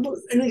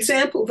 an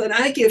example that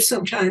I give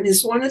sometimes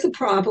is one of the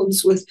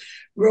problems with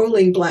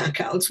rolling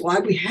blackouts, why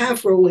we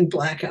have rolling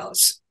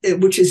blackouts,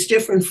 which is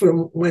different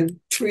from when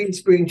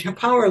trees bring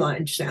power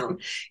lines down,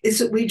 is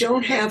that we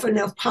don't have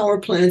enough power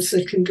plants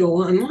that can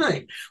go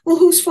online. Well,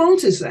 whose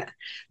fault is that?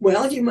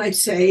 Well, you might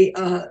say,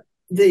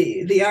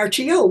 the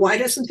RTO. Why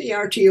doesn't the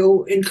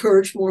RTO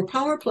encourage more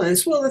power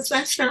plants? Well, if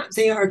that's not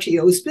the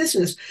RTO's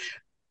business,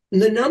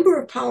 the number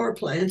of power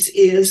plants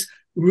is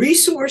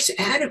resource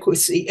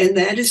adequacy, and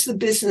that is the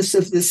business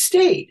of the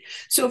state.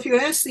 So if you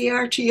ask the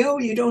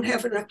RTO, you don't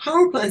have enough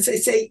power plants, they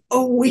say,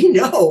 oh, we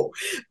know.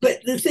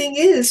 But the thing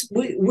is,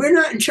 we're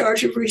not in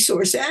charge of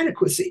resource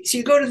adequacy. So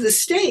you go to the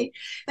state,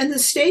 and the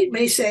state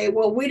may say,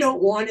 well, we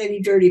don't want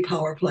any dirty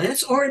power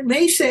plants. Or it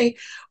may say,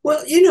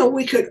 well,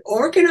 we could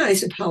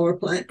organize a power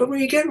plant, but when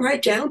you get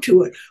right down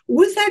to it,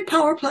 would that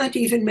power plant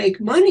even make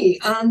money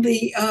on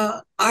the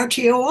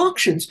RTO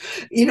auctions?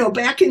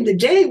 Back in the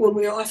day when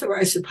we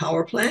authorized the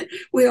power plant,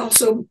 we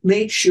also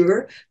made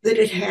sure that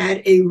it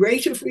had a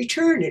rate of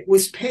return. It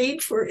was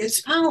paid for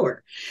its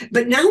power.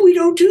 But now we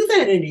don't do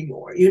that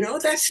anymore.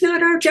 That's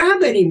not our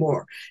job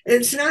anymore.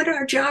 It's not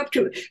our job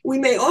we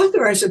may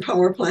authorize a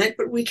power plant,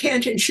 but we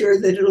can't ensure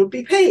that it'll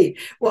be paid.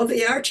 Well,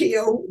 the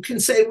RTO can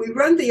say, we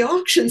run the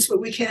auctions, but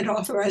we can't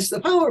authorize the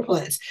power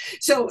plants.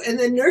 So, and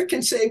then NERC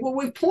can say, well,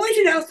 we've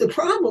pointed out the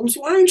problems.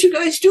 Why aren't you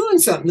guys doing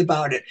something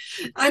about it?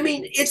 I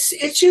mean,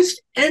 it's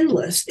just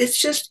endless.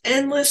 It's just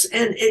endless,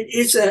 and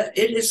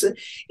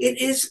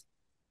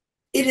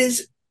it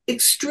is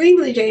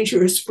extremely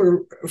dangerous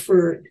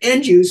for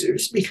end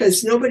users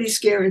because nobody's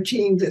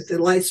guaranteeing that the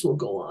lights will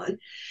go on.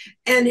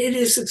 And it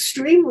is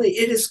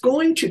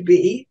going to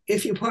be,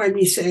 if you pardon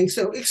me saying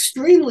so,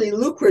 extremely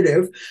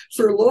lucrative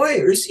for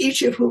lawyers,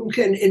 each of whom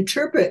can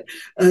interpret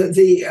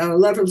the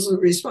levels of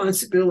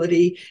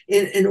responsibility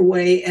in a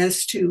way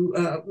as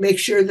to make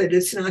sure that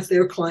it's not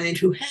their client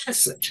who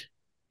has it.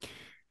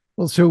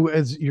 well, so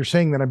as you're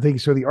saying that, I'm thinking,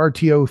 so the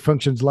RTO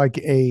functions like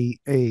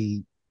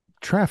a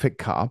traffic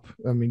cop.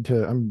 I mean,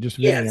 I'm just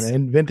Yes.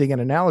 inventing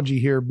an analogy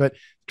here, but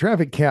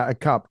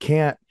cop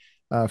can't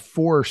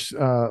force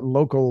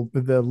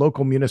the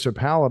local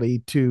municipality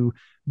to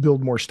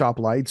build more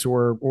stoplights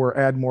or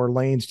add more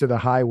lanes to the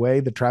highway.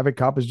 The traffic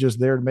cop is just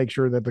there to make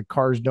sure that the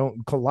cars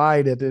don't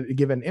collide at a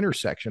given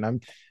intersection. I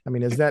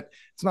mean, is that,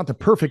 it's not the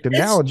perfect It's,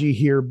 analogy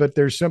here, but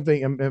there's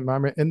something. Am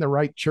I in the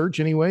right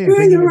church anyway? And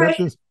you're in the thinking about right,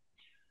 this.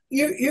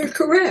 you're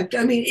correct.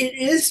 I mean, it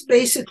is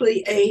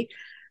basically a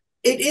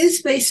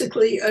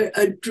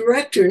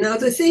director. Now,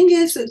 the thing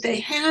is that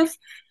they have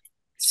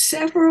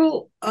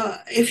several,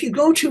 if you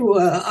go to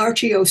a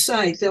RTO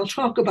site, they'll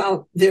talk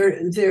about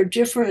their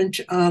different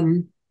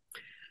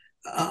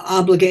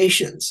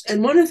obligations.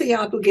 And one of the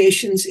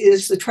obligations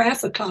is the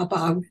traffic cop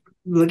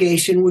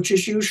obligation, which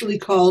is usually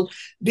called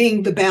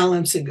being the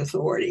balancing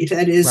authority.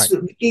 That Right. is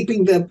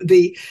keeping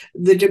the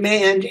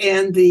demand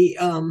and the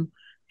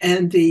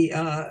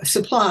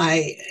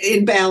supply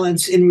in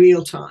balance in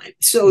real time,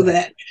 so Right.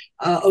 that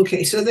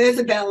so they're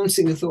the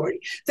balancing authority.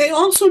 They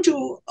also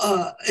do,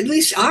 at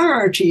least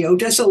our RTO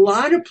does a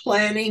lot of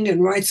planning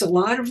and writes a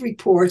lot of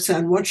reports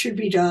on what should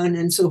be done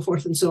and so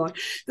forth and so on.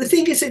 The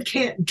thing is, it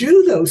can't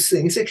do those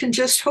things. It can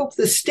just hope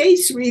the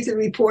states read the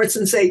reports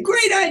and say,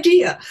 great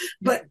idea,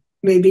 but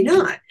maybe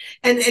not.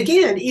 And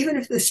again, even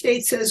if the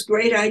state says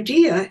great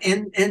idea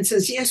and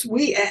says, yes,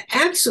 we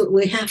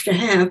absolutely have to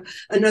have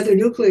another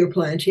nuclear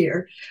plant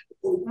here,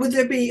 would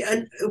there be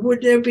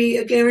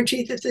a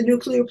guarantee that the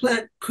nuclear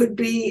plant could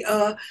be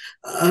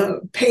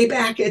pay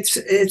back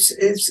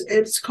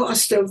its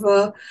cost of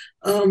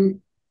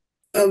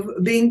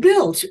being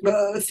built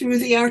through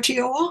the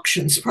RTO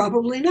auctions?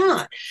 Probably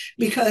not,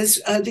 because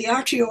the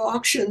RTO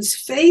auctions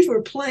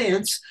favor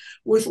plants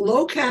with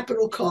low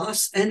capital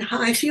costs and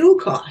high fuel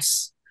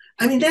costs.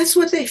 I mean, that's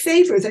what they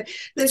favor. I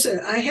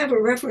have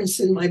a reference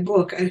in my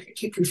book. I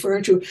keep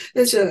referring to it.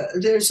 There's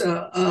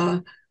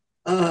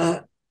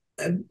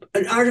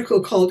an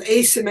article called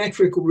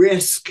Asymmetric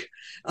Risk,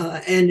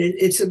 and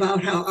it's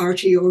about how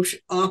RTO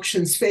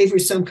auctions favor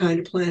some kind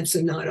of plants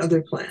and not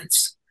other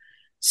plants.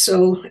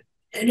 So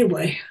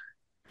anyway.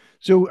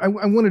 So I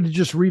wanted to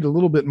just read a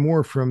little bit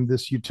more from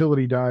this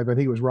utility dive. I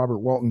think it was Robert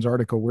Walton's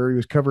article where he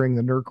was covering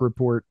the NERC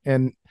report.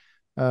 And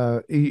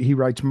he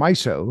writes,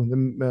 MISO,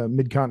 the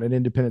Mid-Continent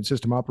Independent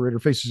System Operator,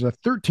 faces a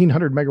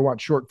 1,300 megawatt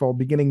shortfall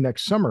beginning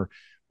next summer,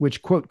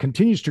 which, quote,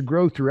 continues to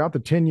grow throughout the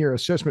 10-year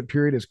assessment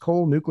period as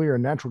coal, nuclear,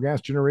 and natural gas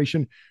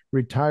generation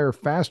retire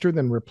faster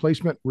than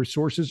replacement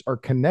resources are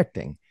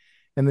connecting.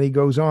 And then he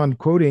goes on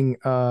quoting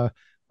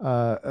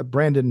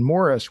Brandon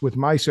Morris with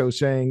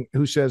MISO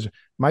who says,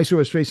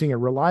 MISO is facing a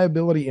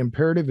reliability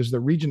imperative as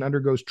the region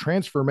undergoes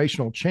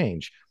transformational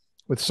change.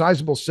 With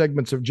sizable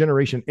segments of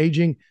generation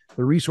aging,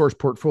 the resource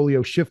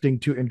portfolio shifting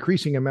to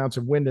increasing amounts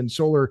of wind and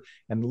solar,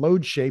 and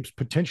load shapes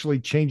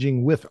potentially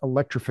changing with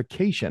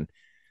electrification.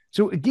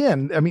 So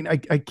again, I mean,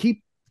 I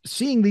keep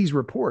seeing these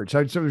reports.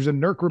 So there's a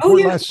NERC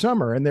report last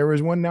summer, and there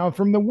was one now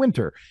from the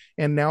winter,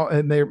 and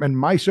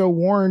MISO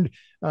warned.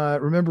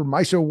 Remember,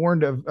 MISO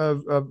warned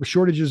of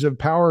shortages of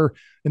power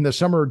in the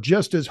summer,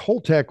 just as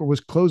Holtec was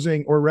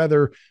closing, or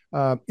rather,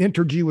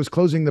 Entergy was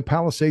closing the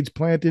Palisades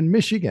plant in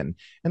Michigan.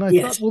 And I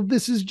thought, well,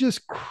 this is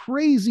just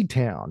crazy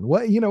town.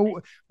 What,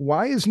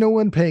 why is no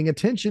one paying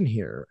attention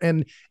here?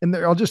 And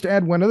there, I'll just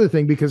add one other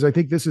thing, because I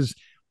think this is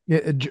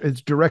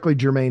it's directly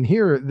germane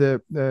here.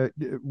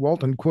 The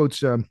Walton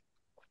quotes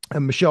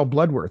Michelle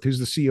Bloodworth, who's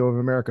the CEO of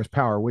America's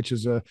Power, which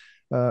is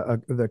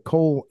the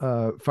coal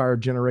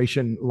fired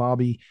generation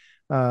lobby.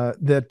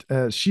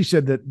 She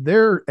said that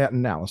their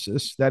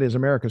analysis, that is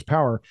America's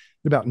Power,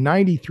 about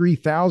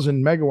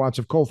 93,000 megawatts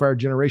of coal-fired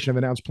generation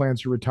have announced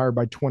plans to retire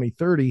by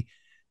 2030.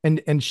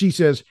 And she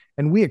says,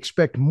 and we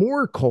expect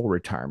more coal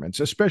retirements,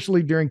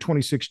 especially during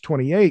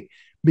 26-28,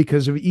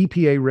 because of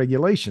EPA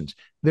regulations.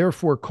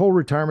 Therefore, coal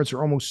retirements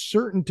are almost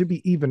certain to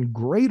be even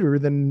greater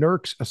than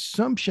NERC's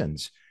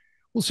assumptions.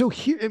 Well, so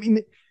here, I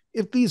mean,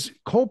 if these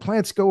coal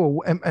plants go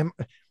away,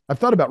 I've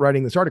thought about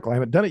writing this article. I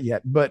haven't done it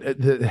yet, but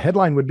the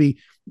headline would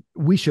be,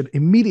 we should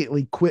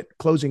immediately quit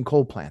closing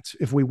coal plants.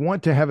 If we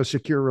want to have a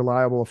secure,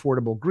 reliable,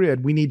 affordable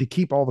grid, we need to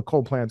keep all the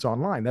coal plants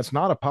online. That's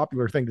not a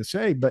popular thing to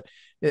say, but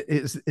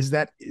does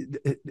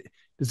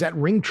that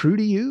ring true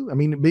to you? I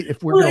mean,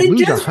 if we're going to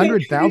lose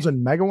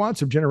 100,000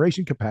 megawatts of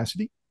generation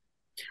capacity?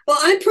 Well,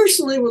 I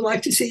personally would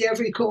like to see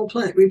every coal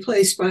plant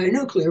replaced by a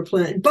nuclear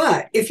plant.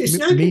 But if it's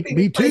not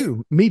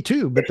me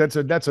too. But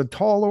that's a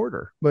tall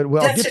order. But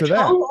I'll get to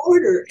that. Tall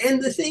order.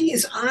 And the thing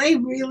is, I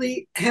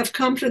really have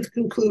come to the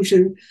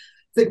conclusion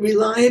that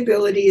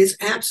reliability is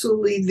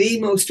absolutely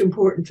the most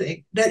important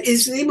thing. That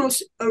is the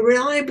most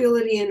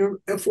reliability and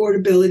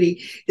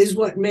affordability is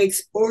what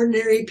makes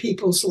ordinary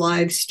people's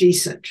lives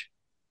decent.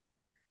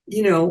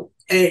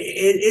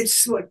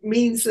 It's what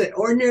means that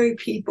ordinary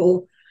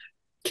people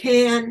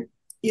can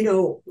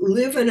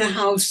live in a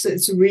house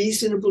that's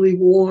reasonably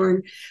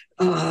warm,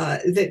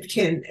 that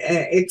can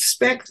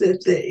expect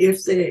that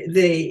if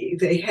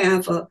they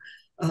have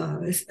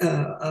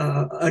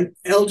an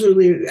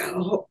elderly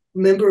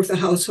member of the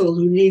household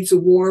who needs a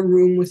warm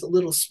room with a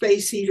little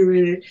space heater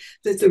in it,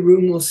 that the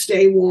room will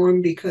stay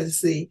warm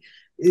because the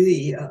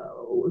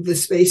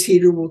space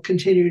heater will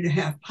continue to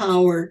have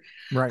power.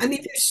 Right. I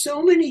mean, there's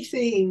so many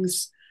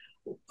things.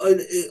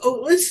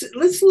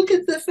 Let's look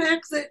at the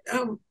fact that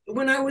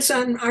when I was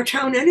on our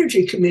town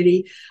energy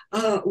committee,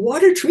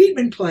 water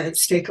treatment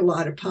plants take a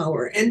lot of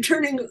power, and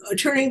turning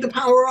the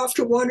power off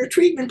to water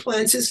treatment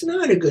plants is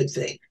not a good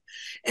thing.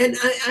 And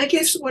I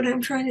guess what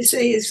I'm trying to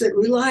say is that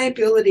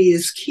reliability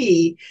is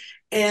key,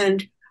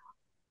 and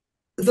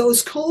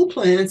those coal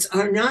plants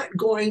are not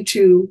going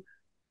to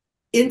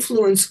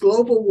influence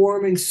global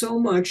warming so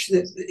much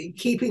that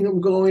keeping them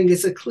going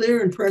is a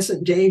clear and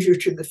present danger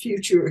to the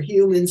future of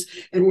humans,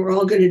 and we're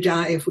all going to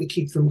die if we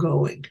keep them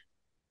going.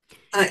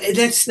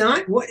 That's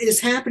not what is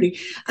happening.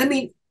 I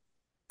mean,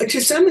 to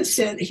some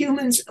extent,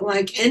 humans,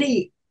 like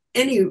any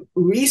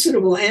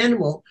reasonable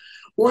animal,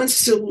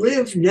 wants to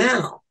live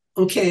now,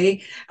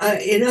 okay?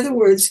 In other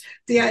words,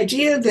 the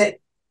idea that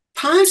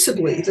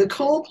possibly the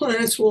coal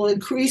plants will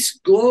increase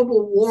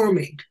global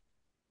warming,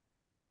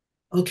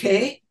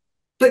 okay?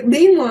 But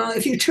meanwhile,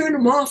 if you turn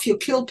them off, you'll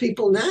kill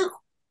people now.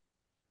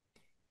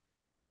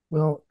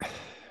 Well,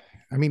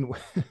 I mean,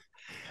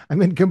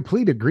 I'm in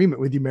complete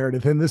agreement with you,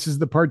 Meredith. And this is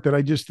the part that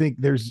I just think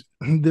there's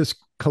this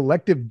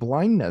collective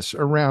blindness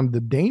around the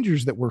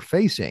dangers that we're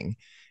facing,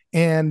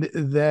 and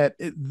that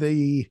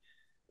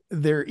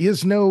there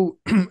is no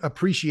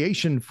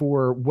appreciation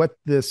for what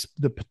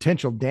the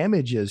potential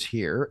damage is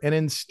here. And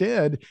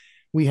instead,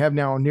 we have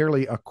now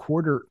nearly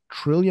 $250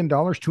 billion,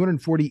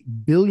 $240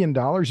 billion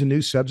in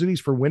new subsidies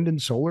for wind and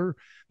solar,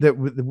 that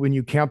when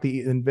you count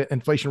the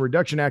Inflation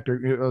Reduction Act,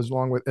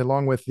 along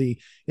with the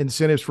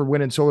incentives for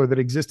wind and solar that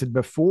existed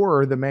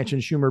before the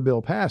Manchin-Schumer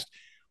bill passed,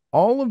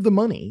 all of the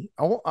money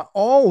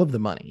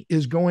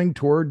is going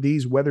toward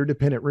these weather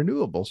dependent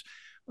renewables,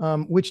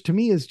 which to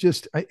me is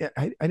just,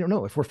 I don't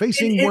know, if we're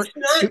facing it's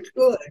not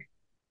good.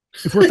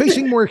 If we're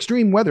facing more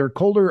extreme weather,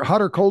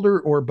 hotter, colder,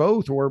 or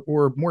both,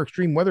 or more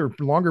extreme weather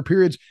for longer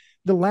periods,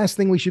 the last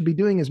thing we should be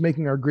doing is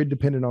making our grid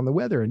dependent on the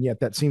weather. And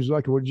yet that seems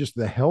like we're just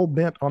the hell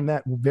bent on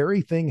that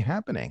very thing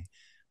happening.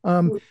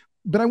 But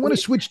I want to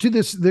switch to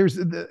this.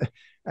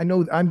 I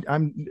know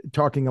I'm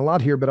talking a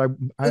lot here, but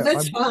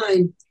that's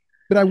fine.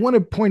 But I want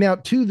to point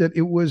out, too, that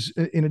it was,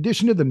 in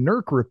addition to the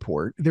NERC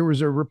report, there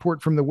was a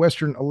report from the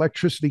Western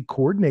Electricity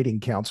Coordinating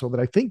Council that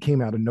I think came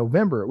out in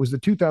November. It was the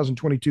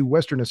 2022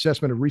 Western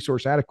Assessment of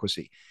Resource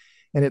Adequacy.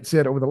 And it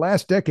said over the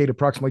last decade,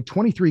 approximately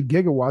 23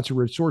 gigawatts of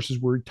resources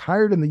were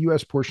retired in the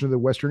U.S. portion of the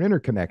Western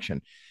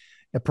interconnection.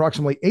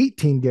 Approximately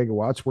 18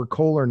 gigawatts were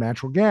coal or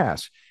natural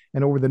gas.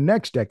 And over the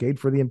next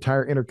decade, for the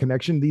entire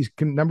interconnection, these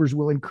numbers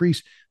will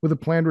increase with a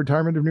planned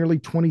retirement of nearly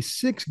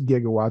 26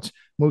 gigawatts,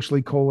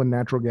 mostly coal and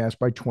natural gas,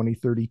 by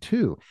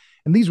 2032.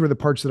 And these were the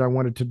parts that I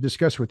wanted to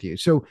discuss with you.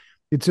 So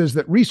it says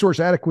that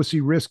resource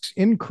adequacy risks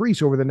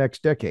increase over the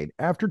next decade.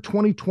 After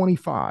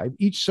 2025,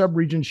 each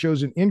subregion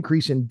shows an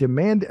increase in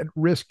demand at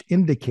risk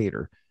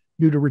indicator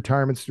due to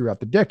retirements throughout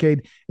the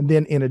decade. And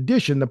then in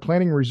addition, the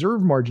planning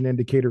reserve margin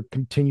indicator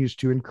continues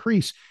to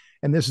increase.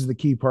 And this is the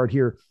key part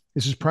here.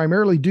 This is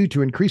primarily due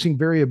to increasing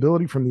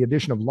variability from the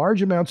addition of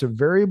large amounts of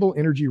variable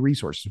energy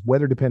resources,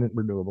 weather-dependent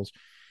renewables,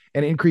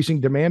 and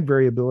increasing demand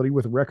variability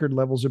with record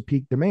levels of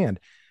peak demand.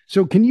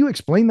 So can you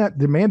explain that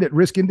demand at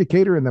risk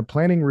indicator and the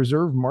planning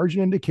reserve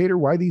margin indicator,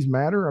 why these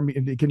matter? I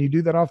mean, can you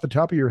do that off the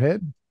top of your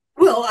head?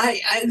 Well,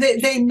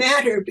 they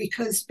matter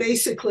because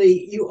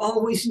basically you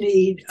always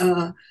need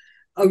a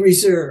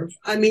reserve.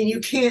 I mean, you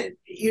can't,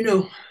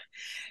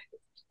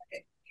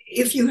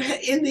 if you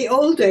in the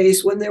old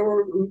days when there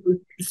were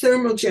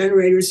thermal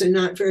generators and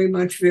not very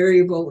much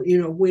variable,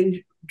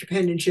 wind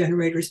dependent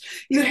generators,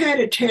 you had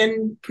a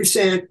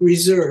 10%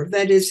 reserve.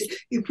 That is,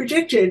 you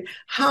predicted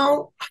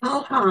how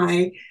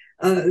high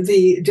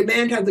the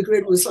demand on the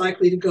grid was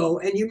likely to go,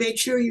 and you made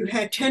sure you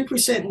had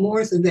 10%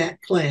 more than that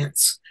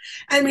plants.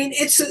 I mean,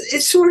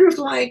 it's sort of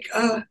like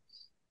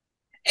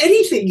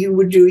anything you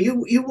would do.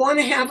 You want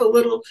to have a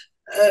little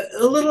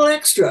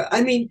extra.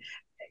 I mean,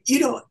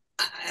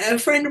 a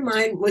friend of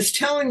mine was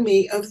telling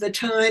me of the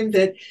time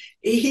that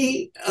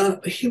he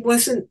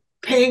wasn't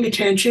paying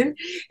attention,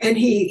 and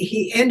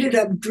he ended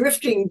up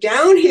drifting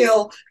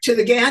downhill to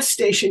the gas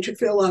station to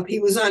fill up. He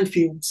was on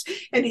fumes,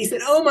 and he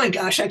said, "Oh my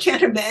gosh, I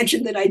can't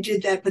imagine that I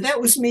did that, but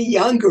that was me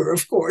younger,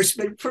 of course.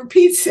 But for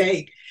Pete's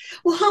sake."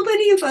 Well, how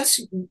many of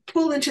us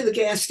pull into the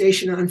gas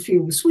station on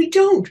fumes? We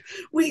don't.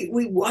 We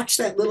watch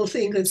that little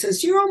thing that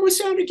says, "You're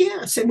almost out of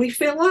gas," and we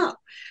fill up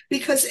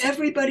because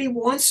everybody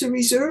wants a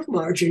reserve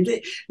margin.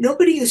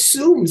 Nobody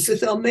assumes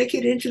that they'll make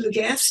it into the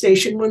gas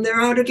station when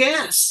they're out of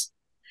gas.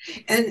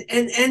 And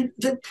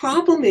the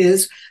problem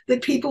is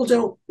that people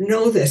don't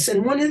know this.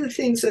 And one of the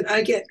things that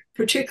I get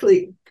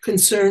particularly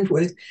concerned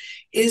with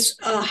is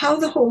how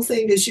the whole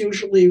thing is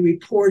usually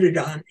reported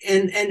on.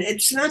 And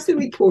it's not the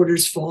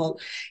reporter's fault.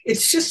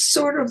 It's just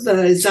sort of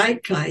the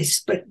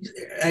zeitgeist, but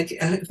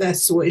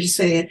that's the way to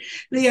say it.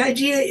 The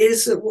idea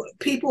is that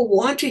people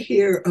want to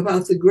hear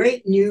about the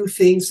great new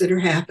things that are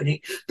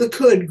happening, the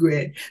could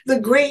grid, the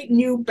great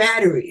new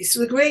batteries,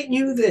 the great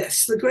new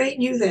this, the great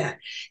new that.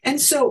 And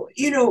so,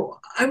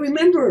 I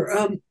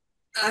remember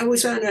I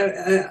was on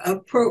a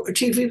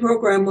TV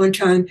program one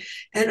time,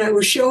 and I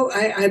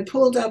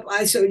pulled up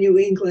ISO New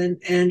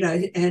England, and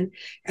I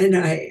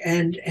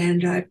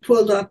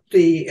pulled up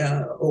the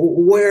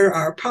where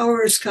our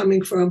power is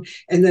coming from,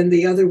 and then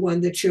the other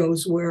one that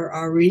shows where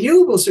our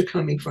renewables are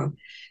coming from.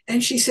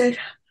 And she said,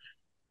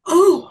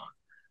 "Oh,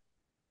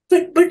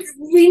 but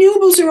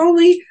renewables are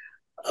only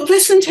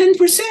less than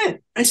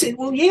 10%." I said,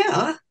 "Well,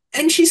 yeah."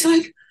 And she's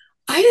like,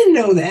 "I didn't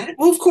know that."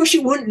 Well, of course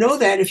you wouldn't know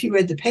that if you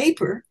read the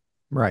paper.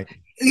 Right.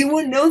 You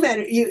wouldn't know that.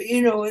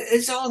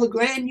 It's all the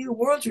grand new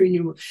world's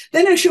renewable.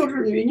 Then I showed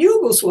her the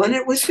renewables one.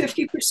 It was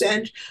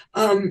 50%,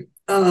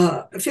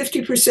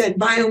 50%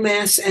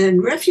 biomass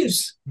and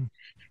refuse.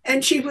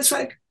 And she was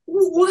like,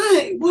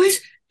 "Why?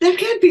 That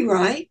can't be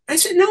right." I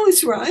said, "No,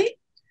 it's right."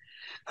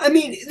 I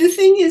mean, the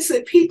thing is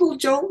that people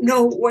don't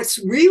know what's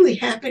really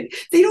happening.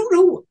 They don't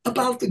know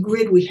about the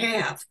grid we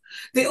have.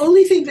 The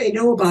only thing they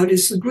know about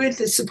is the grid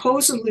that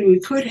supposedly we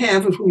could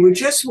have if we were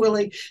just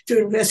willing to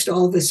invest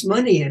all this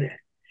money in it.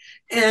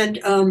 And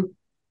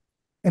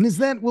is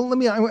that, well,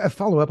 I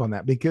follow up on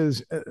that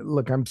because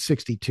look, I'm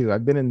 62.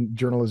 I've been in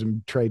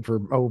journalism trade for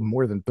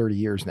more than 30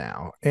 years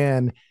now.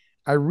 And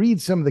I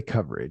read some of the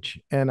coverage,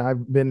 and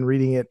I've been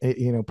reading it,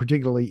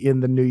 particularly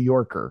in the New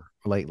Yorker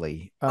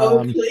lately.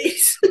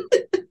 Please.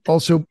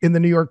 Also in the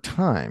New York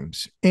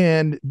Times,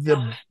 and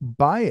the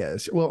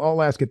bias. Well,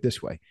 I'll ask it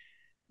this way.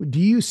 Do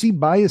you see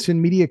bias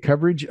in media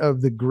coverage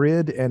of the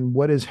grid and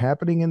what is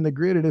happening in the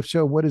grid? And if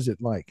so, what is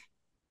it like?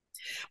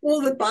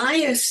 Well, the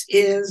bias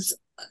is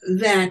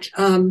that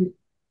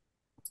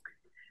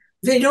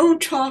they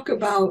don't talk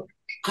about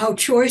how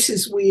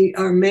choices we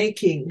are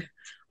making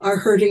are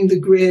hurting the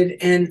grid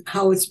and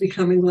how it's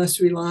becoming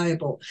less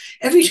reliable.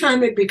 Every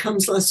time it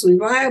becomes less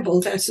reliable,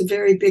 that's a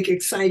very big,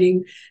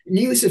 exciting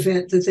news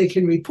event that they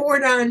can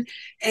report on.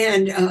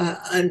 And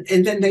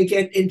then they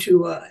get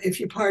into,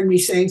 if you pardon me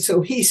saying so,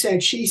 he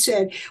said, she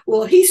said.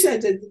 Well, he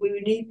said that we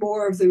need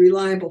more of the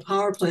reliable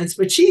power plants,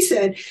 but she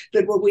said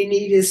that what we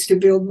need is to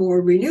build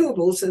more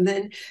renewables. And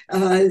then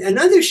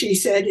another she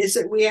said is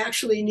that we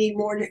actually need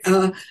more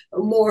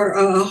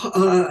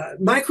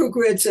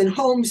microgrids and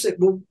homes that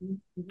will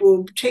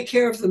will take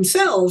care of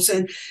themselves,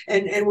 and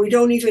we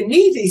don't even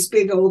need these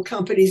big old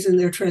companies and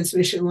their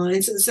transmission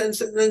lines. And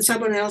then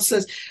someone else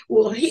says,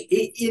 well,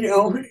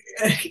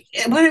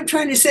 what I'm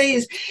trying to say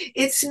is,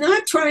 it's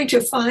not trying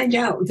to find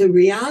out the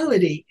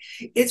reality.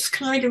 It's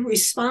kind of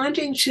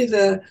responding to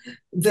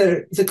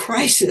the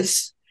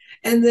crisis,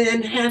 and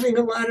then having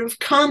a lot of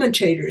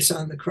commentators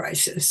on the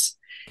crisis.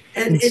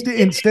 And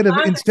instead of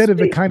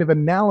the kind of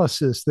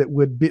analysis that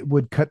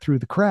would cut through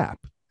the crap,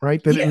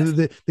 right? That yes.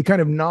 the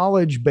kind of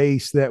knowledge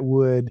base that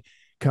would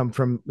come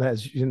from,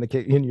 as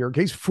in your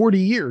case, 40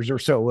 years or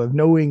so of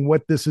knowing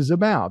what this is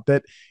about.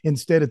 That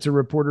instead it's a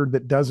reporter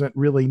that doesn't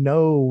really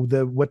know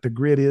what the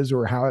grid is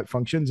or how it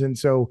functions, and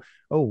so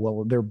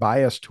they're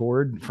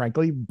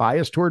frankly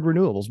biased toward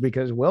renewables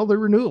because, well, they're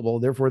renewable,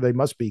 therefore they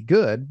must be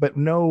good, but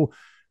no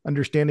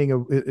understanding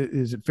of,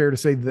 is it fair to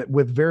say that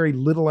with very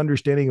little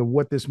understanding of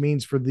what this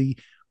means for the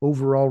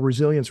overall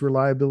resilience,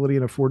 reliability,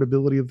 and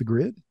affordability of the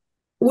grid?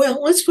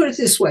 Well, let's put it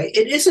this way.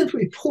 It isn't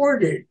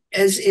reported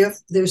as if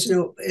there's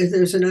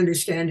an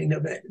understanding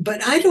of it.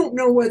 But I don't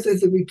know whether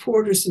the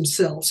reporters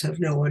themselves have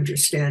no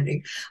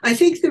understanding. I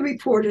think the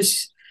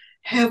reporters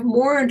have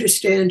more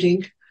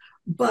understanding,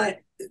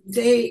 but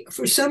they,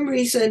 for some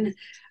reason,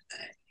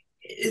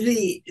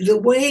 the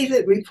way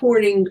that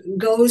reporting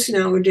goes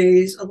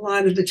nowadays, a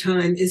lot of the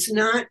time, is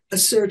not a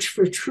search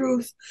for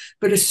truth,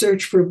 but a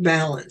search for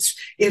balance.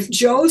 If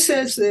Joe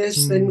says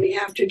this, then we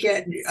have to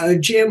get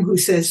Jim who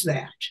says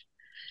that.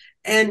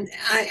 And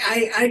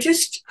I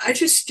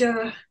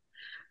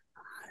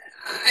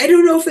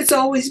don't know if it's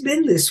always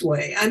been this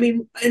way. I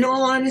mean, in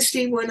all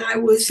honesty, when I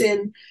was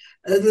in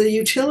the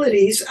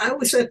utilities, I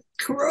was a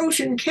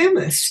corrosion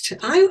chemist.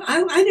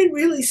 I didn't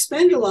really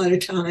spend a lot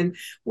of time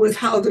with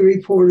how the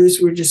reporters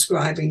were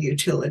describing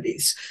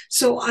utilities.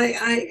 So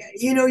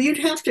you'd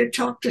have to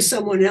talk to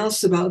someone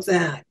else about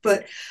that.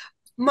 But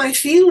my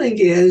feeling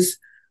is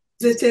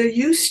that there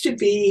used to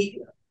be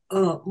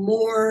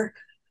more.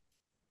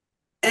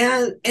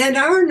 And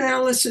our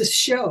analysis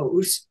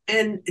shows,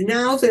 and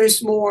now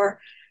there's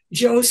more,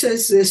 Joe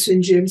says this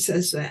and Jim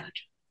says that.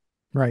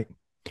 Right.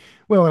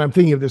 Well, and I'm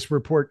thinking of this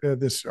report,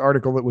 this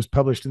article that was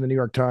published in the New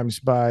York Times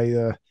by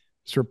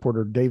this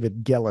reporter,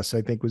 David Gellis,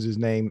 I think was his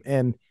name.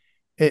 And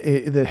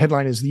the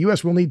headline is, "The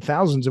U.S. will need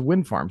thousands of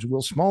wind farms.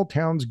 Will small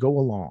towns go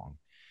along?"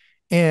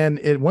 And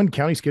one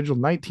county scheduled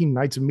 19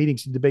 nights of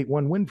meetings to debate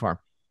one wind farm.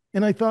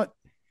 And I thought,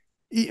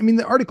 I mean,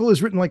 the article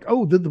is written like,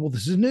 well,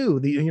 this is new.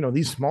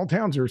 These small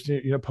towns are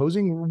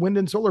opposing wind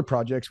and solar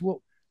projects.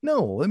 Well,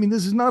 no, I mean,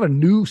 this is not a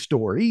new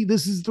story.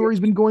 Story's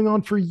been going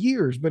on for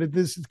years, but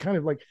this is kind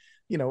of like,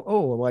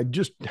 I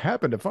just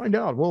happened to find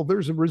out, well,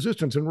 there's a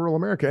resistance in rural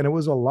America. And it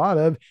was a lot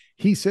of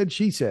he said,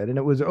 she said, and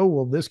it was,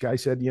 this guy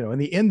said, in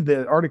the end,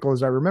 the article,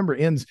 as I remember,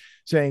 ends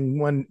saying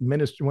one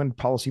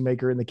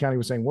policymaker in the county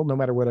was saying, well, no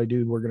matter what I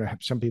do,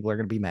 some people are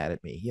going to be mad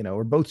at me,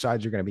 or both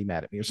sides are going to be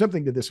mad at me, or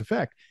something to this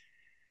effect,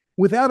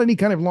 without any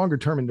kind of longer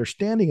term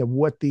understanding of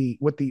what the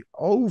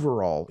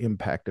overall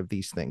impact of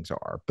these things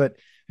are. But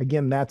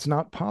again, that's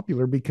not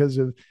popular because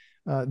of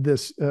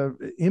this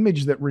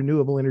image that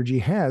renewable energy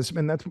has.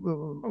 And that's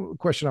a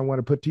question I want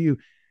to put to you.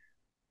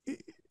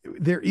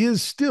 There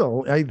is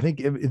still, I think,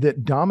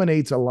 that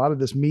dominates a lot of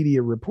this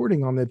media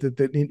reporting on that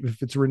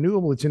if it's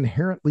renewable, it's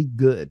inherently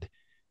good.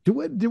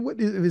 What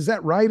is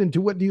that right? And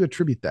to what do you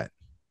attribute that?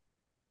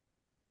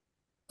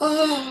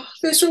 Oh,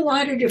 there's a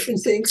lot of different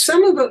things.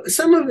 Some of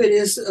it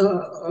is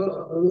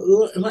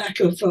lack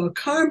of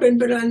carbon,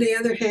 but on the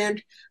other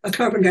hand,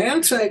 carbon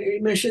dioxide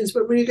emissions.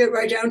 But when you get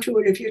right down to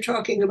it, if you're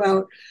talking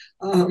about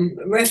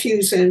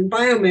refuse and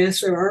biomass,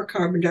 there are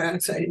carbon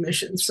dioxide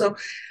emissions. So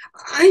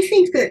I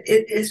think that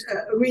it is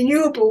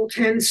renewable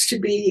tends to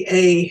be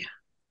a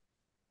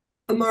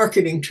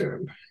marketing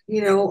term.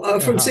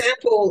 For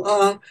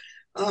example,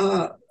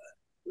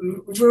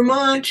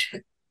 Vermont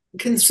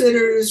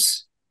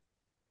considers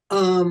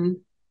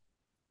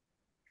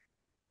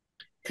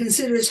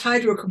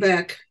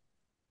Hydro-Quebec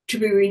to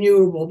be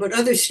renewable, but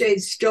other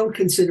states don't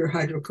consider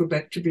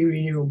Hydro-Quebec to be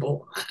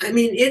renewable. I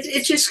mean,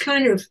 it's just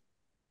kind of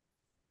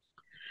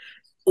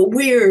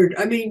weird.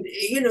 I mean,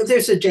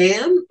 there's a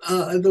dam.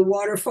 The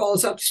water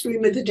falls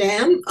upstream of the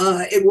dam.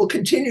 It will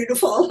continue to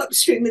fall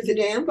upstream of the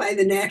dam by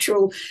the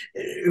natural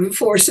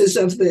forces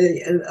of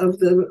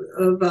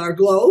our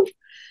globe,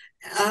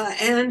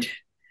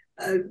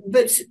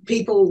 but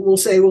people will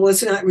say, well,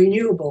 it's not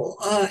renewable.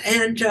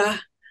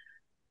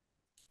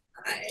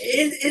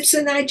 It's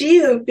an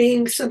idea of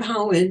being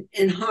somehow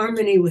in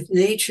harmony with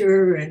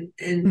nature.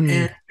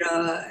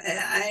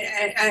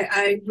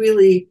 I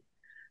really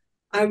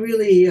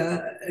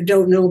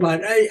don't know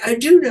about it. I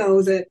do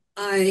know that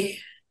I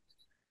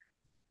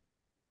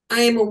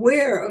am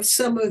aware of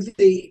some of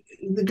the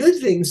good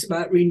things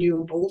about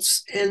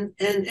renewables. And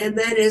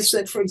that is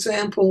that, for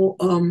example,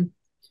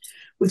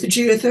 with the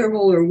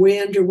geothermal or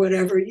wind or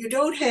whatever, you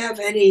don't have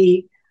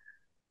any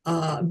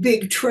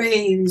big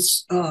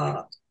trains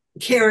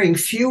carrying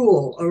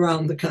fuel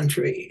around the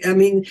country. I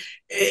mean,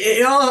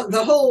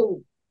 the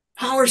whole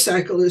power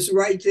cycle is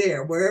right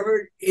there.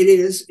 Wherever it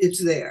is,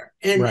 it's there.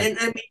 And right. and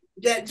I mean,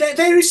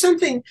 there is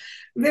something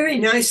very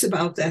nice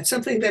about that,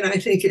 something that I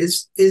think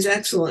is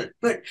excellent.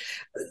 But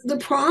the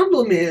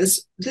problem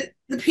is that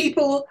the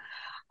people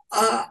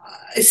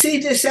see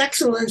this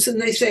excellence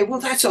and they say, well,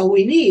 that's all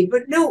we need.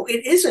 But no,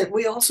 it isn't.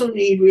 We also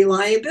need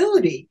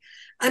reliability.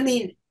 I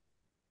mean,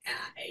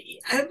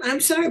 I'm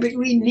sorry, but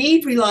we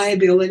need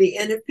reliability.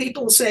 And if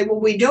people say, well,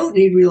 we don't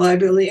need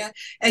reliability,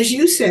 as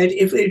you said,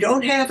 if they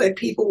don't have it,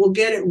 people will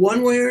get it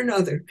one way or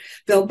another.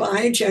 They'll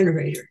buy a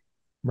generator.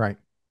 Right.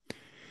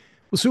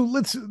 Well, so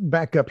let's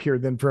back up here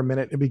then for a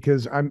minute,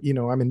 because I'm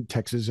in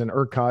Texas, and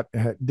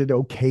ERCOT did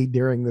okay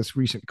during this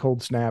recent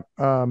cold snap.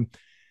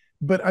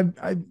 But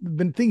I've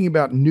been thinking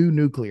about new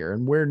nuclear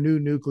and where new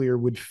nuclear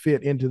would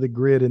fit into the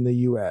grid in the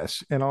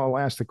U.S. And I'll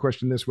ask the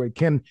question this way: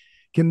 Can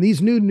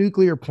these new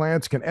nuclear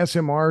plants, can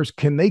SMRs,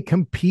 can they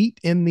compete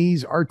in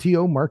these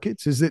RTO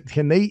markets?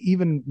 Can they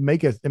even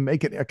make it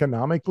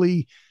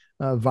economically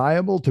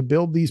viable to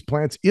build these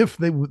plants if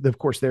they, of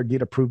course, they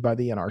get approved by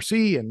the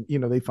NRC and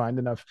they find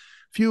enough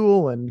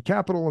fuel and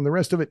capital and the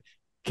rest of it?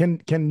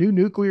 Can new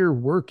nuclear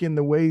work in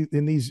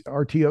these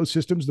RTO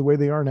systems the way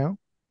they are now?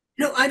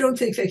 No, I don't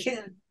think they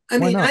can.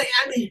 Why not?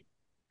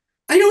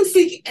 I don't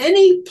think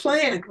any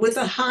plant with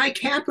a high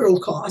capital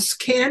cost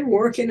can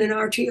work in an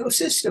RTO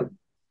system.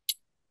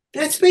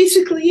 That's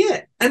basically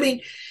it. I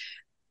mean,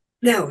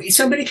 now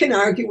somebody can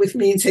argue with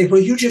me and say, well,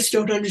 you just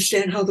don't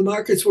understand how the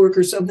markets work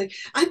or something.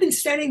 I've been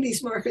studying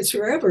these markets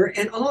forever,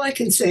 and all I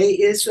can say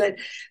is that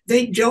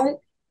they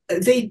don't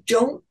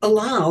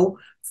allow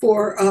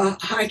for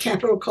high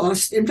capital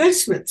cost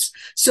investments.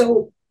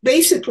 So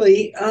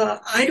basically,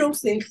 I don't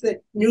think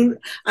that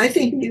I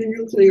think new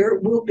nuclear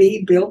will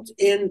be built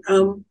in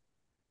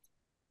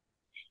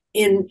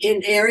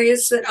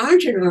areas that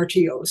aren't in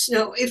RTOs.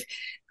 Now, if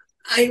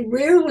I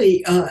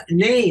rarely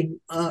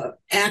name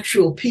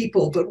actual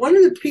people, but one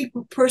of the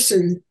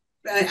person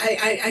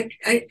I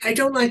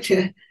don't like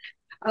to.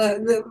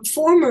 The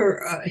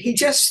former, he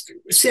just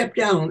stepped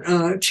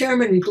down,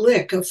 Chairman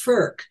Glick of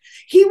FERC.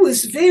 He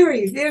was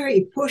very,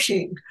 very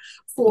pushing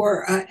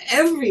for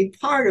every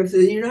part of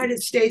the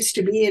United States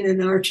to be in an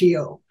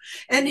RTO.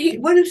 And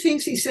one of the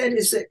things he said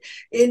is that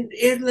in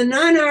the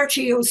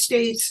non-RTO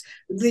states,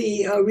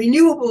 the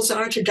renewables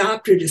aren't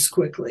adopted as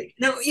quickly.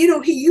 Now,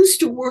 he used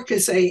to work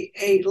as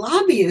a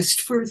lobbyist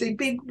for the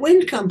big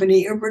wind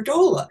company in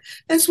Iberdrola.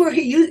 That's where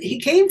he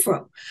came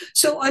from.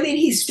 So, I mean,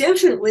 he's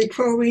definitely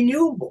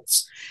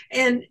pro-renewables.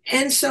 And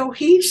so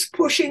he's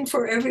pushing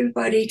for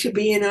everybody to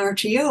be an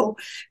RTO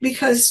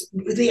because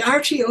the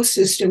RTO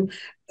system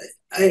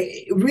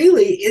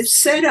really is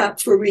set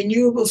up for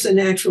renewables and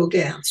natural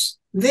gas.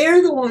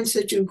 They're the ones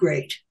that do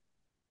great.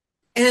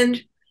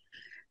 And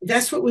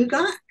that's what we've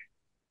got.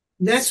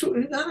 That's what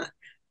we've got.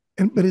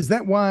 But is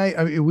that why,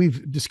 I mean,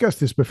 we've discussed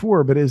this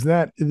before, but is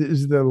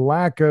the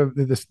lack of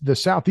the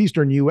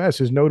southeastern U.S.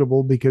 is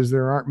notable because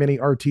there aren't many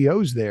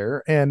RTOs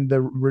there, and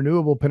the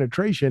renewable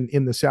penetration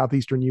in the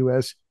southeastern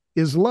U.S.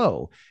 is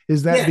low.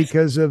 Is that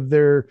because of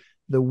the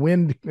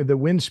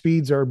wind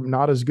speeds are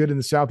not as good in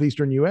the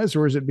southeastern U.S.,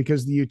 or is it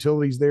because the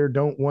utilities there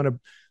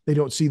they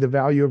don't see the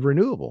value of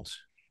renewables?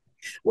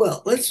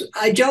 Well,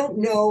 I don't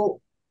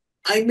know.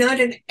 I'm not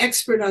an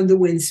expert on the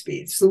wind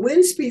speeds. The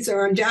wind speeds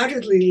are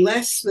undoubtedly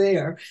less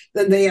there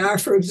than they are,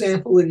 for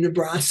example, in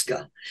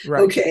Nebraska.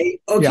 Right. Okay.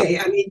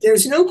 Yeah. I mean,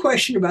 there's no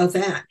question about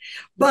that.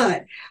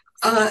 But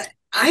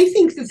I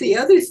think that the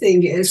other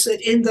thing is that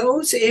in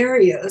those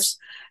areas,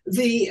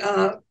 the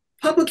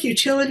Public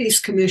Utilities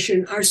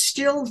Commission are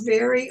still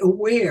very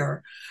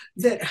aware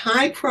that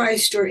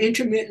high-priced or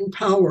intermittent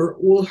power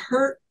will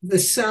hurt the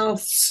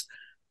South's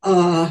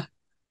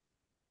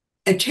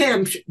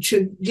attempt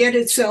to get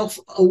itself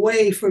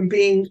away from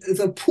being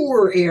the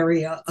poor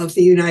area of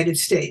the United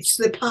States,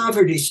 the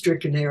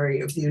poverty-stricken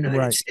area of the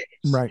United States.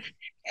 Right.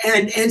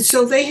 And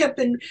so they have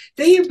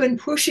been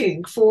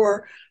pushing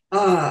for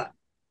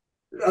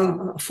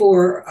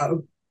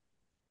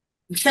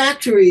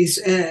factories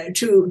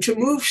to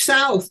move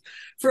south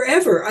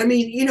forever. I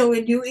mean,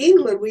 in New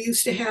England, we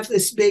used to have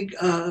this big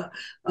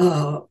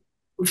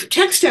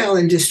textile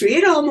industry.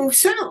 It all moved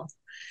south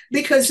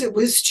because it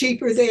was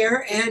cheaper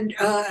there, and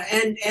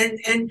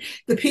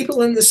the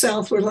people in the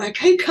South were like,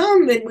 "Hey,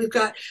 come! And we've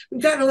got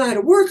a lot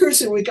of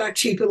workers, and we got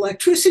cheap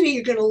electricity.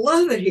 You're going to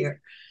love it here."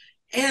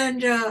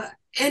 And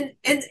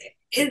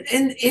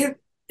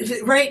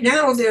right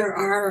now there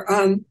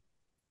are.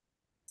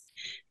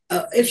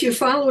 If you're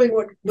following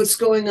what's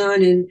going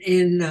on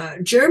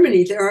in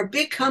Germany, there are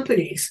big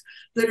companies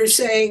that are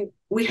saying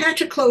we had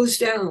to close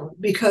down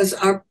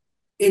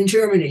in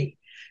Germany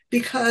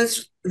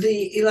because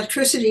the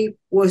electricity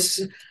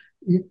was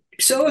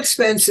so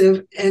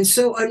expensive and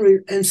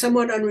and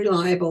somewhat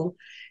unreliable,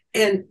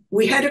 and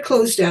we had to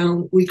close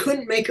down. We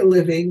couldn't make a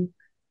living,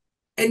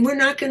 and we're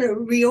not going to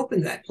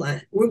reopen that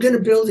plant. We're going to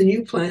build a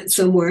new plant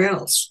somewhere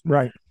else.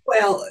 Right.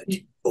 Well,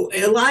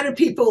 a lot of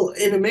people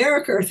in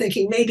America are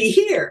thinking maybe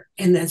here,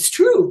 and that's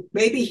true,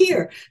 maybe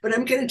here. But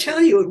I'm going to tell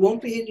you, it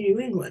won't be in New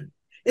England.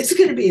 It's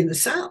going to be in the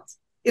South.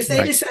 If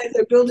they decide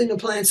they're building a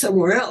plant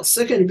somewhere else,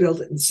 they're going to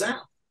build it in the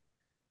South.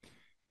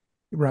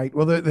 Right.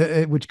 Well,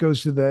 which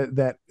goes to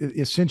that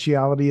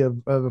essentiality of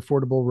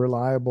affordable,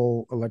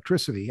 reliable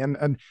electricity.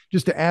 And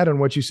just to add on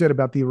what you said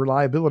about the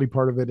reliability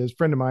part of it, is a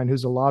friend of mine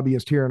who's a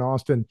lobbyist here in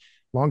Austin,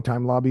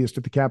 longtime lobbyist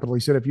at the Capitol.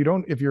 He said,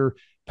 if your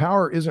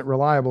power isn't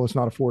reliable, it's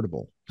not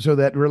affordable. So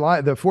that the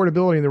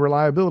affordability and the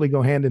reliability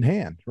go hand in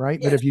hand,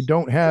 right? That Yes,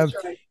 that's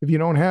right. if you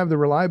don't have the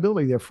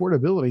reliability, the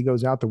affordability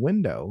goes out the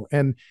window.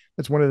 And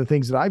that's one of the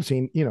things that I've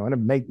seen, and I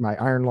make my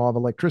iron law of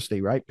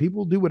electricity, right?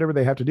 People do whatever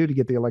they have to do to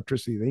get the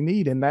electricity they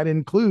need. And that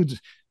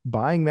includes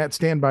buying that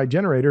standby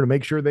generator to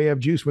make sure they have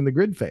juice when the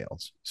grid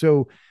fails.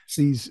 So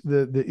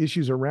the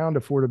issues around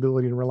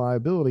affordability and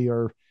reliability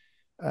are,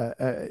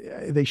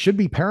 they should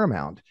be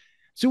paramount.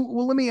 So,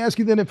 well, let me ask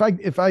you then, if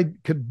I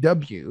could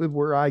dub you,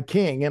 were I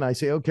king, and I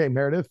say, okay,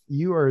 Meredith,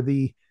 you are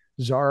the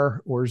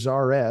czar or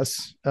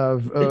czaress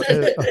of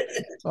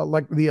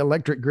like the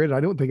electric grid. I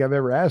don't think I've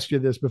ever asked you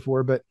this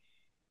before, but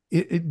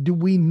do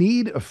we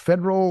need a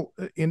federal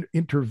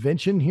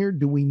intervention here?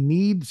 Do we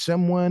need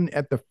someone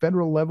at the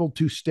federal level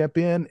to step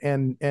in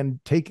and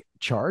take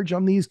charge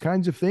on these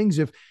kinds of things?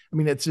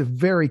 It's a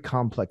very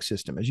complex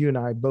system, as you and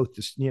I both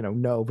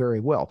know very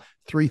well.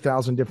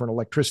 3,000 different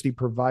electricity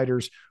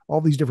providers,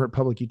 all these different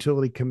public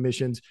utility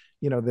commissions.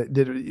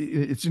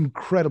 It's an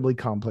incredibly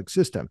complex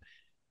system.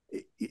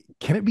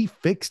 Can it be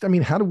fixed?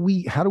 How do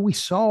we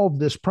solve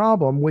this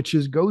problem, which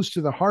goes to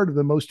the heart of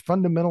the most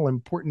fundamental,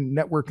 important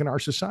network in our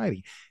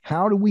society?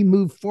 How do we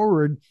move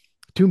forward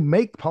to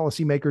make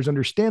policymakers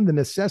understand the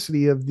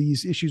necessity of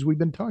these issues we've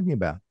been talking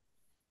about?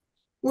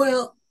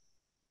 Well,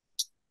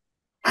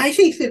 I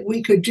think that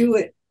we could do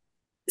it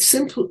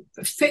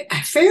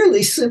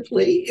fairly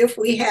simply if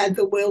we had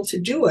the will to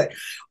do it.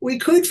 We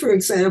could, for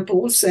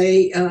example,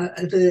 say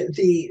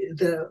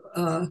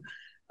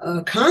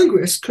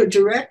Congress could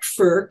direct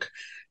FERC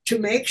to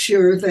make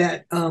sure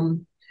that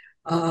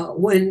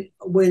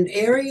when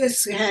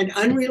areas had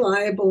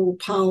unreliable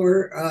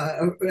power,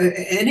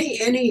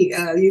 any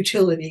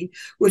utility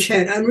which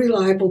had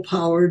unreliable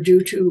power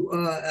due to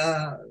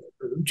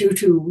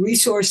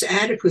resource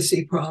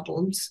adequacy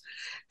problems,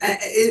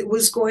 it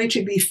was going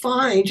to be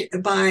fined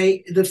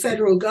by the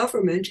federal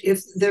government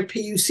if their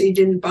PUC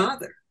didn't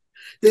bother.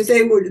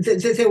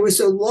 That there was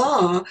a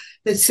law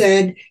that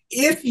said,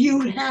 if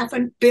you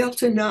haven't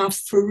built enough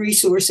for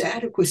resource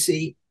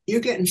adequacy, you're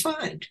getting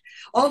fined.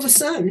 All of a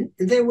sudden,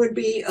 there would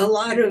be a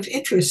lot of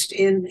interest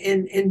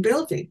in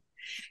building.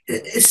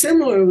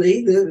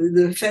 Similarly,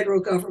 the federal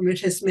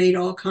government has made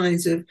all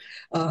kinds of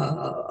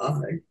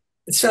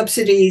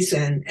subsidies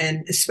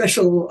and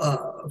special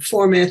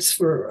formats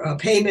for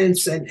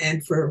payments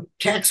and for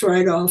tax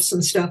write-offs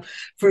and stuff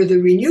for the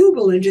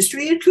renewable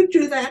industry. It could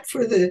do that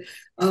for the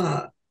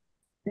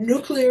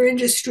nuclear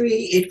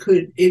industry. It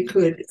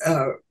could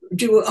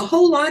do a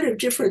whole lot of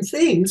different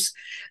things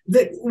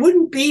that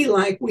wouldn't be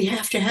like we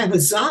have to have a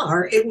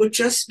czar. It would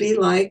just be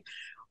like,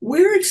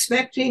 we're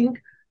expecting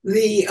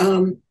the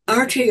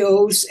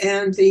RTOs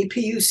and the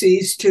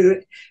PUCs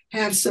to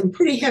have some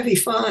pretty heavy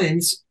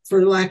fines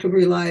for lack of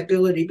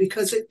reliability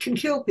because it can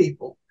kill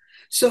people.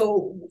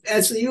 So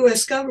as the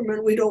US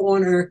government, we don't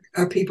want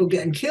our people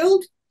getting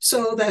killed.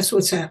 So that's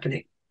what's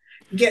happening.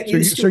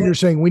 So you're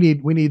saying we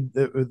need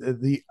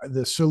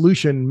the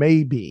solution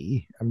may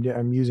be,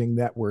 I'm using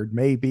that word,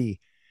 may be,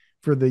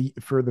 for the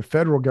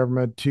federal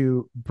government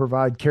to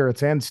provide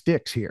carrots and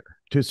sticks here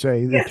to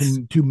say that yes.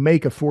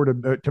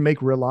 to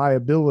make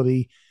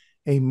reliability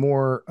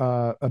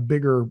a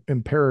bigger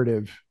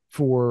imperative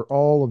for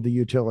all of the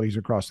utilities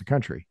across the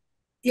country.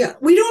 Yeah,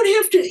 we don't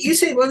have to, you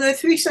say, well, there are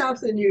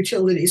 3,000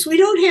 utilities. We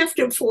don't have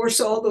to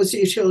force all those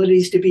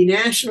utilities to be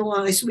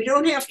nationalized. We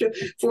don't have to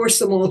force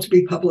them all to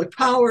be public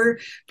power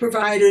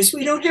providers.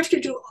 We don't have to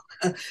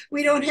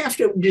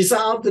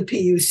dissolve the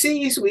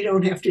PUCs. We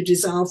don't have to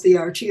dissolve the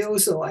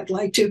RTOs, though I'd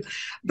like to.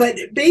 But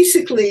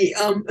basically,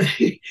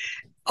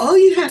 all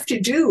you have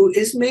to do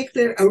is make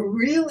there a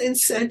real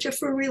incentive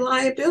for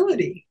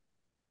reliability.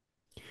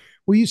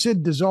 Well, you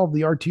said dissolve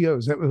the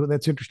RTOs.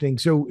 That's interesting.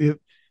 So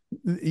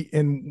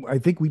and I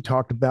think we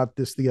talked about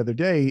this the other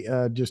day,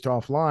 just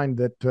offline,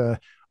 that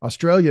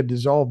Australia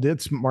dissolved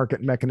its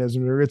market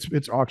mechanism or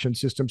its auction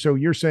system. So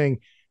you're saying,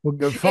 well,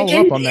 go follow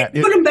up on that.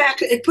 It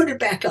put it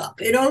back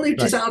up. It only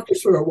dissolved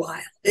it for a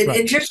while.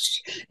 It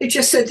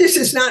just said, this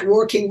is not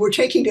working. We're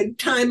taking a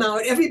time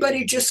out.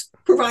 Everybody just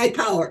provide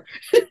power.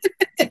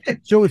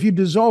 So if you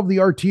dissolve the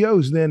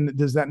RTOs, then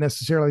does that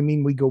necessarily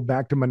mean we go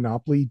back to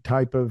monopoly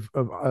type of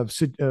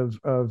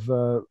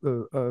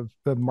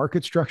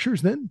market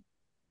structures then?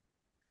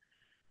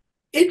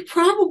 It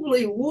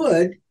probably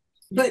would,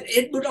 but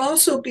it would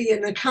also be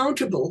an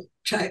accountable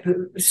type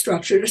of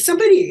structure.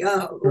 Somebody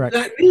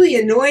got really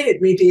annoyed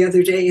at me the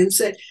other day and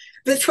said,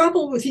 the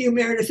trouble with you,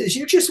 Meredith, is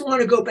you just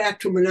want to go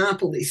back to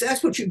monopolies.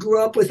 That's what you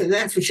grew up with and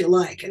that's what you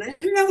like. And I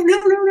said,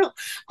 no.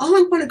 All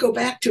I want to go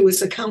back to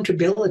is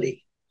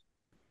accountability.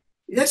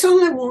 That's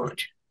all I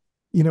want.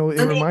 It I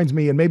mean, reminds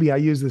me, and maybe I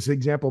used this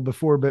example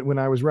before, but when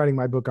I was writing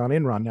my book on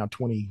Enron now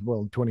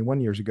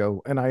 21 years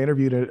ago, and I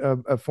interviewed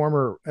a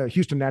former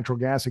Houston natural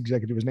gas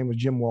executive. His name was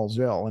Jim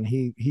Walzell, and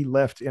he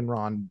left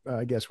Enron,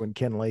 I guess, when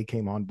Ken Lay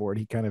came on board.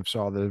 He kind of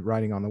saw the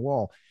writing on the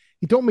wall.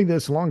 He told me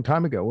this a long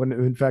time ago. When,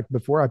 in fact,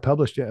 before I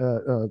published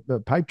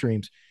Pipe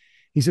Dreams,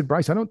 he said,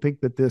 Bryce, I don't think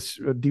that this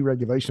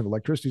deregulation of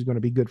electricity is going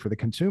to be good for the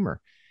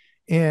consumer.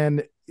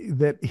 And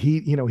that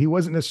he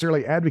wasn't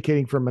necessarily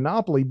advocating for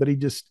monopoly, but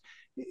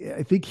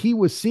I think he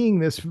was seeing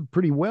this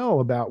pretty well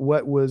about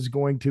what was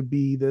going to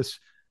be this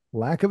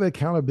lack of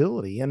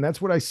accountability. And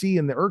that's what I see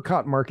in the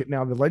ERCOT market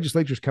now. The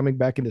legislature's coming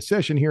back into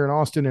session here in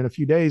Austin in a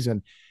few days.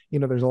 And,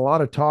 there's a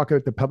lot of talk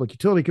at the Public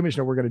Utility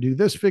Commission. We're going to do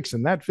this fix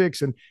and that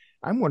fix. And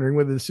I'm wondering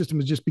whether the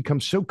system has just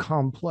become so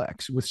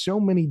complex with so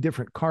many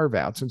different carve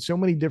outs and so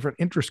many different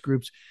interest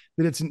groups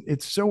that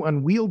it's so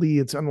unwieldy.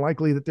 It's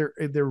unlikely that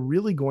they're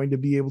really going to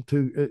be able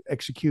to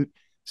execute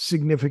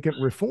significant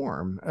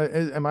reform.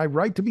 Am I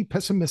right to be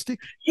pessimistic?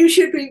 you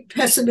should be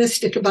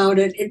pessimistic about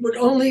it. It would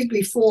only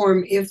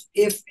reform if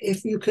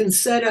you can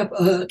set up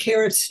a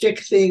carrot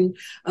stick thing,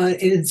 an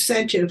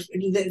incentive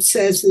that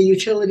says the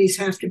utilities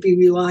have to be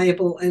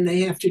reliable and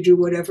they have to do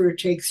whatever it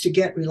takes to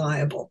get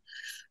reliable.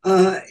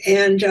 But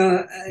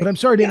I'm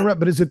sorry to interrupt,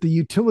 but is it the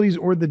utilities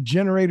or the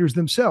generators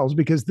themselves?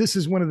 Because this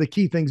is one of the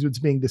key things that's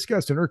being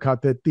discussed in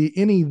ERCOT, that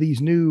any of these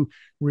new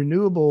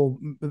renewable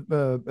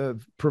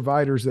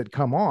providers that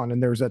come on,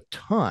 and there's a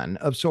ton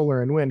of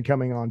solar and wind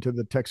coming onto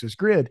the Texas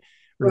grid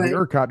or right. the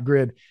ERCOT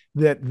grid,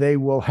 that they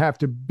will have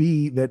to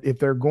be, that if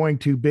they're going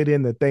to bid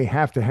in, that they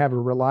have to have a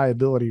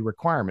reliability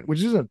requirement,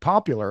 which isn't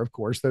popular, of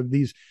course.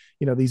 These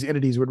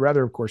entities would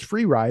rather, of course,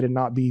 free ride and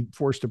not be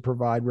forced to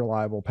provide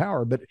reliable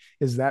power. But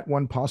is that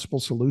one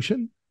possible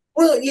solution?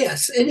 Well,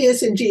 yes, it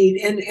is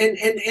indeed, and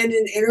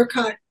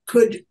ERCOT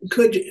could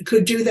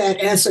do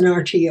that as an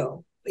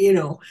RTO.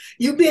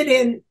 You bid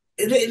in.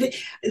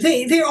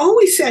 They're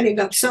always setting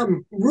up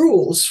some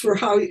rules for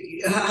how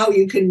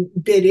you can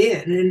bid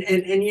in,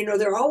 and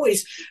they're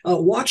always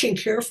watching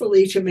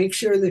carefully to make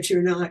sure that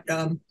you're not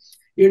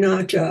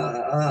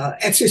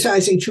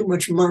exercising too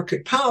much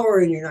market power,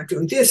 and you're not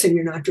doing this and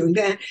you're not doing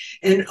that.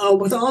 And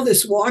with all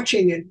this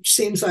watching, it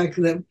seems like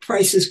the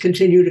prices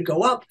continue to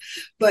go up,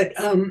 but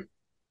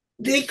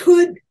they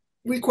could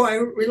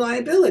require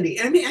reliability.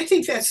 I mean, I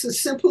think that's the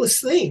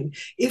simplest thing.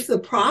 If the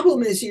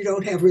problem is you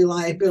don't have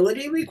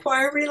reliability,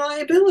 require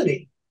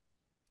reliability.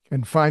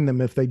 And find them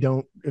if they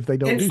don't. And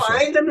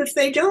find them if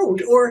they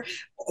don't, or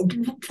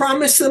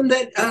promise them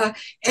that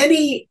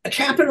any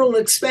capital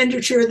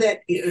expenditure that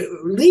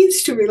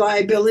leads to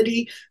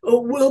reliability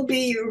will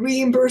be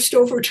reimbursed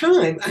over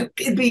time.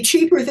 It'd be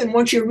cheaper than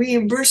what you're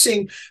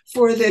reimbursing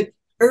for the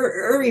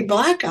early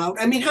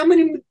blackout. I mean, how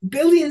many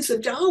billions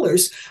of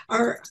dollars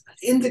are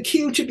in the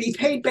queue to be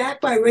paid back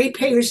by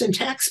ratepayers and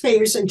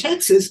taxpayers in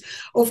Texas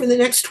over the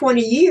next 20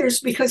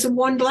 years because of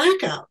one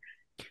blackout?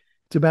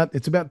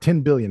 It's about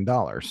 $10 billion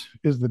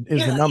is the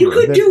number. You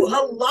could do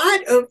a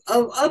lot of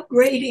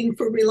upgrading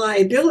for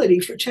reliability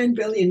for $10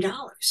 billion.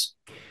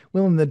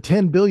 Well, and the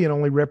 10 billion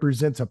only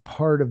represents a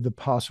part of the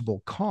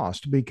possible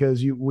cost,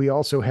 because we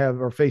also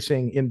are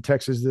facing in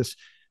Texas this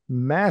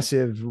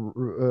massive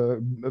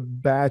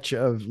batch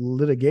of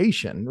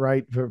litigation,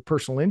 right, for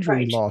personal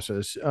injury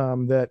losses,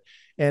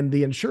 and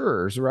the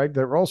insurers, right,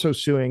 they're also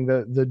suing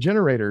the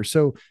generators.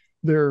 So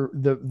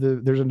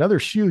there's another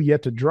shoe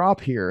yet to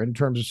drop here in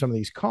terms of some of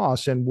these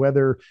costs, and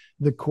whether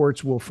the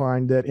courts will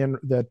find that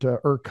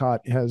ERCOT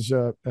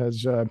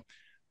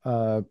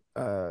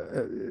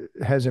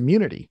has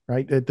immunity,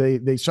 right? That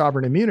they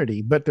sovereign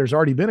immunity. But there's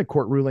already been a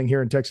court ruling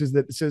here in Texas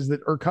that says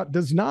that ERCOT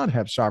does not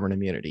have sovereign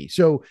immunity.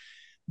 So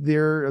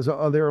there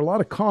are a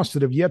lot of costs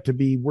that have yet to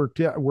be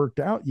worked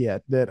out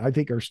yet, that I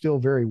think are still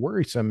very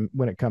worrisome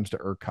when it comes to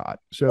ERCOT.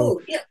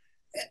 So yeah.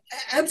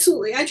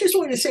 Absolutely. I just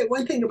want to say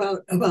one thing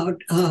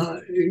about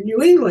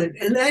New England,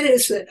 and that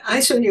is that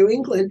ISO New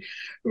England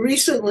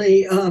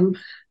recently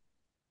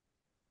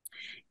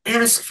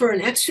asked for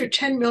an extra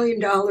 $10 million,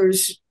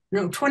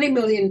 no, $20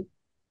 million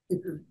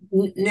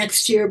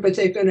next year, but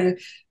they're going to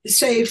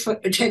save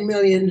 $10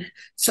 million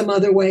some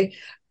other way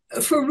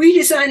for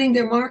redesigning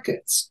their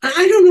markets.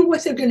 I don't know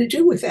what they're going to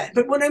do with that.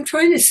 But what I'm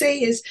trying to say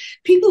is,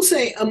 people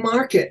say a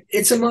market,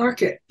 it's a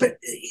market, but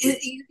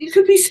you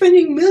could be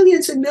spending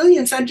millions and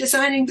millions on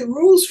designing the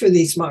rules for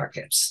these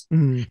markets.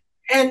 Mm.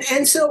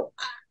 And so,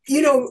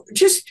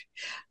 just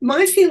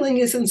my feeling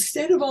is,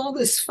 instead of all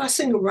this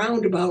fussing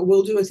around about,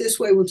 we'll do it this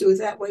way, we'll do it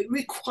that way,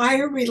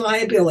 require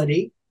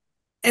reliability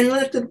and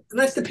let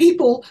the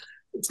people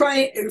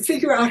try and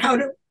figure out how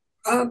to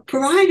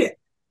provide it.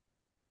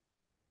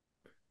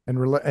 And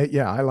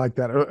I like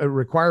that.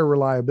 Require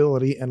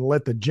reliability and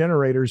let the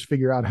generators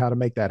figure out how to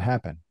make that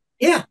happen.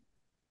 Yeah.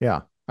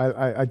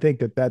 I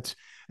think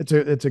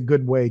it's a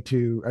good way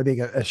to, I think,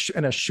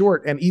 in a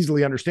short and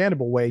easily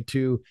understandable way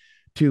to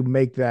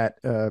make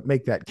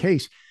that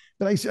case.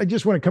 But I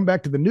just want to come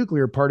back to the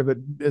nuclear part of it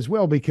as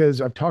well, because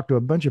I've talked to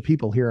a bunch of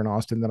people here in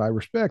Austin that I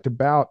respect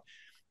about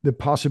the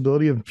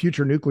possibility of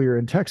future nuclear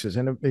in Texas.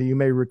 And you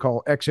may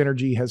recall X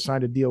Energy has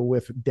signed a deal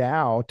with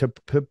Dow to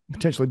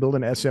potentially build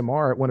an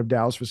SMR at one of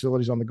Dow's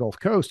facilities on the Gulf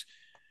Coast.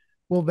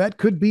 Well, that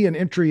could be an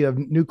entry of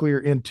nuclear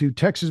into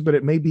Texas, but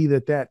it may be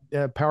that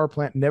power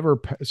plant never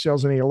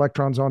sells any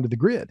electrons onto the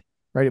grid,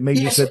 right? It may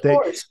just Yes, of that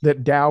course.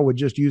 that Dow would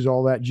just use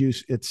all that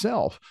juice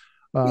itself,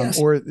 Yes.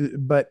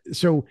 but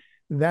so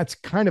that's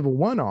kind of a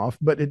one-off,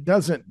 but it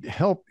doesn't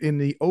help in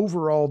the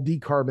overall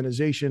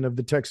decarbonization of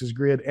the Texas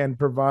grid and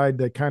provide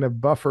the kind of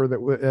buffer that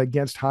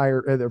against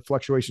higher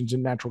fluctuations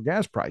in natural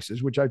gas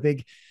prices, which I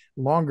think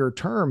longer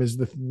term is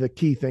the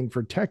key thing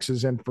for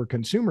Texas and for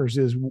consumers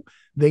is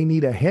they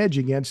need a hedge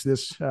against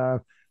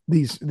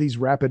these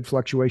rapid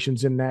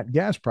fluctuations in nat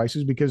gas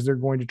prices because they're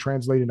going to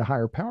translate into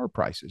higher power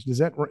prices. Does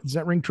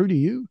that ring true to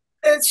you?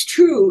 That's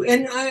true.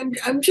 And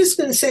I'm just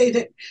going to say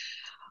that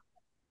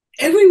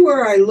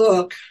everywhere I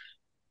look,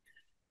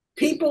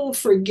 people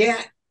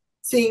forget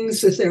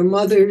things that their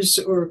mothers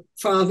or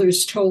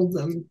fathers told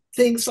them.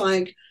 Things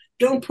like,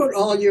 don't put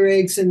all your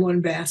eggs in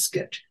one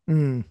basket.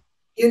 Mm.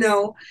 You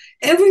know,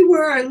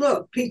 everywhere I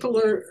look, people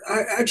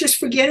are just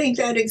forgetting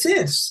that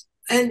exists.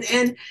 And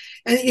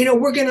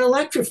we're going to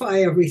electrify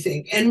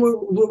everything, and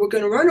we're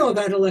going to run all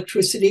that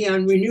electricity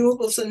on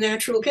renewables and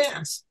natural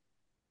gas.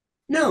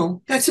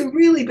 No, that's a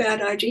really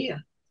bad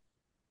idea.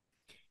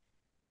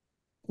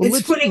 Well,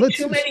 It's putting let's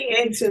too many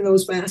eggs in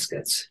those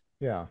baskets.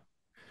 yeah.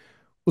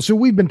 Well, so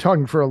we've been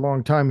talking for a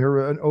long time here,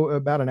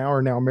 about an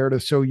hour now,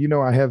 Meredith. So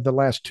I have the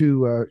last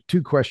two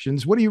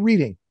questions. What are you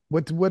reading?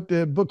 What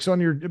books on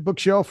your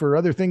bookshelf or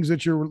other things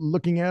that you're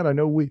looking at? I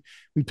know we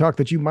talked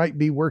that you might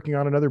be working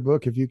on another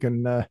book if you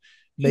can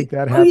make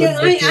that Oh yeah,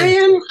 happen.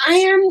 But I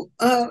am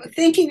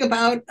thinking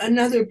about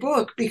another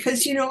book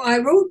because I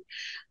wrote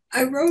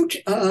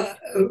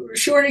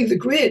Shorting the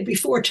Grid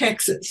before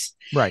Texas.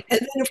 right. And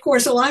then, of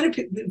course, a lot of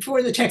people,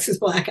 before the Texas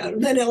blackout,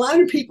 and then a lot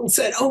of people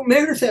said, oh,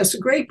 Meredith, that's a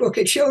great book.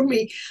 It showed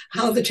me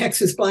how the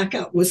Texas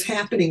blackout was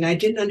happening. I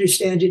didn't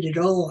understand it at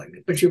all,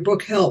 but your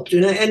book helped.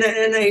 And I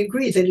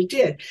agree that it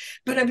did.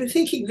 But I've been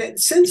thinking that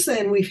since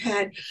then, we've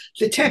had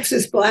the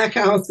Texas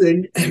blackout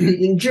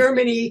in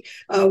Germany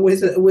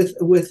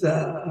with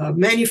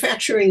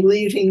manufacturing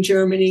leaving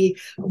Germany.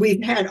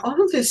 We've had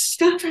all this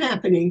stuff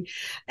happening.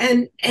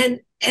 And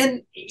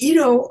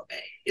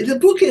the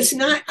book is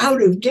not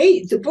out of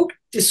date. The book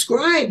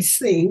describes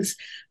things,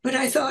 but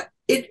I thought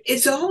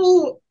it's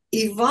all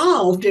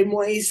evolved in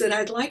ways that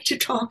I'd like to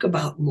talk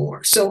about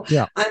more. So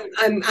Yeah.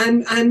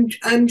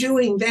 I'm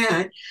doing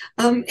that,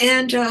 and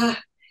then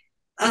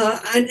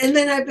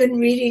I've been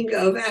reading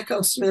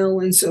Vaco Smell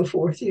and so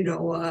forth.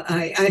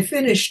 I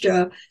finished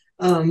The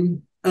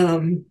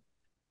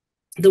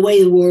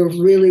Way the World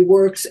Really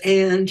Works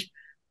and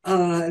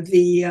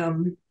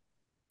the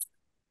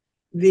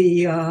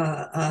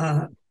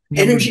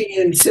energy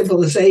and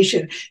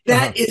civilization.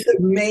 That is a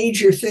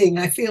major thing.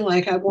 I feel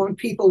like I want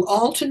people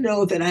all to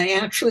know that I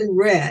actually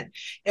read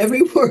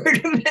every word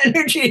of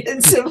energy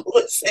and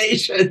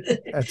civilization.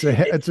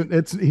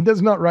 He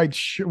does not write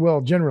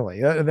well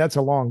generally. That's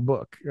a long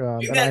book.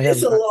 That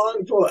is a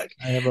long book.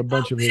 I have a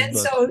bunch of his and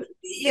books. So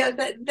yeah,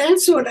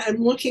 that's what I'm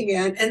looking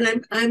at,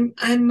 and I'm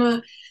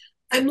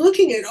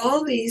looking at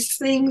all these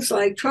things,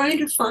 like trying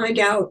to find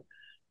out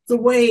the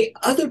way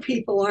other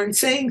people aren't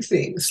saying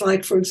things.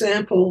 Like, for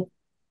example,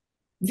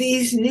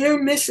 these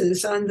near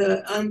misses on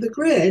the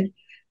grid,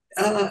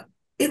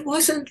 it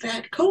wasn't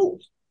that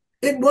cold.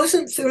 It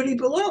wasn't 30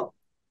 below.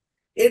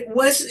 It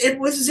was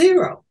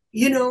zero.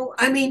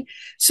 I mean,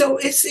 so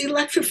it's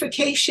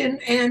electrification,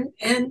 and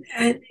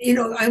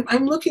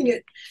I'm looking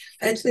at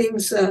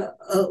things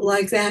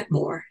like that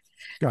more.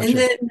 Gotcha. And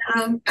then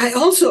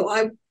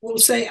I will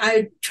say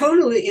I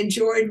totally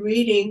enjoyed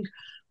reading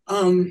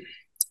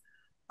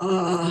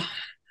uh,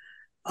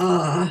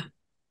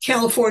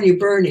 California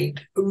Burning,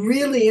 a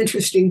really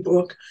interesting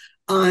book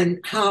on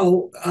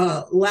how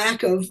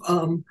lack of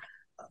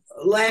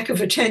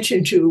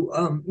attention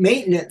to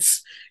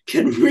maintenance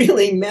can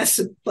really mess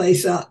a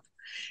place up.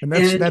 And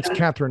that's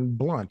Catherine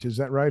Blunt, is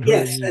that right?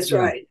 Yes, that's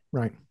right.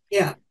 Right.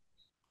 Yeah.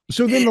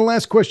 So then the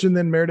last question,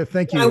 then, Meredith,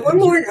 thank you. I'm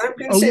going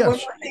to say one more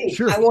thing.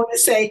 Sure. I want to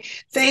say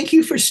thank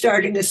you for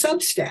starting a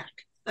Substack.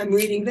 I'm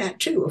reading that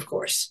too, of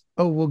course.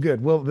 Oh, well,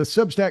 good. Well, the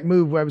Substack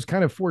move, I was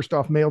kind of forced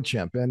off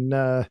MailChimp, and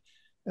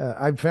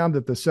I've found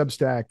that the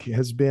Substack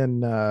has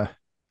been,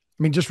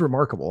 just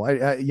remarkable.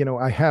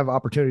 I have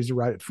opportunities to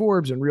write at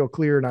Forbes and Real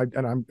Clear,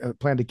 and I'm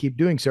plan to keep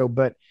doing so,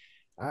 but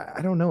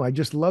I don't know. I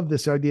just love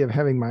this idea of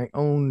having my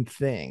own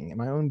thing,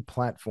 my own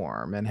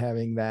platform, and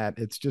having that.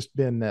 It's just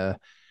been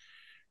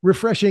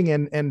refreshing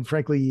and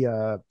frankly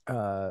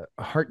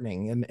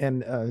heartening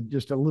and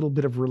just a little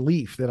bit of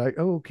relief that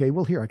okay,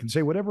 well, here I can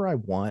say whatever I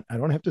want. I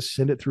don't have to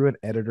send it through an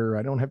editor.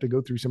 I don't have to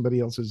go through somebody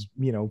else's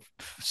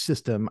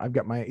system. I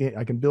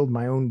can build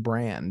my own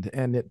brand,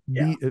 and it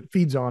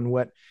feeds on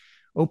what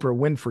Oprah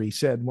Winfrey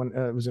said when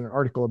it was an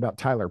article about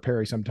Tyler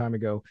Perry some time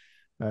ago.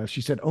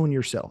 She said, own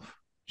yourself.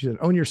 She said,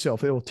 own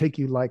yourself. It will take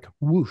you like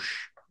whoosh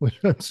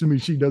assuming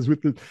she does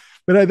with the,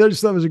 but I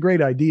just thought it was a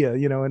great idea,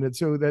 and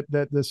so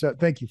that this,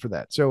 thank you for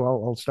that. So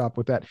I'll stop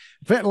with that.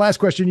 Last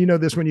question,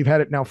 this one, you've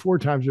had it now 4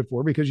 times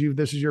before because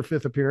this is your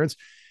 5th appearance.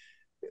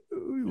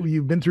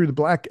 You've been through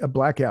a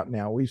blackout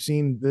now. We've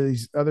seen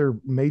these other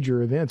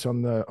major events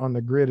on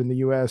the grid in the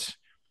U.S.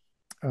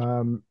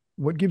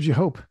 What gives you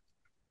hope?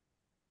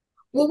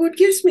 Well, what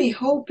gives me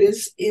hope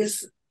is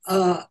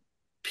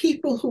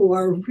people who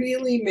are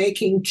really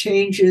making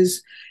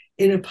changes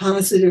in a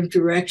positive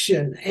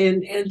direction,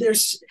 and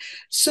there's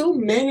so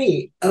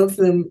many of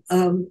them.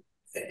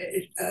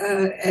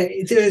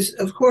 There's,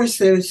 of course,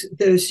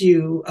 there's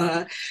you,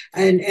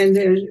 and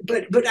there's,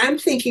 but I'm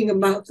thinking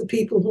about the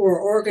people who are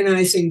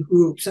organizing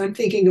groups. I'm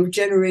thinking of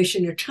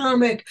Generation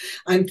Atomic.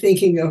 I'm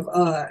thinking of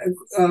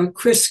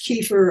Chris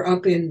Kiefer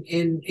up in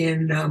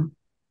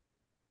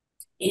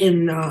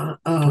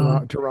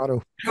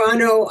Toronto.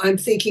 Toronto. I'm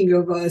thinking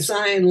of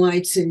Zion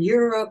Lights in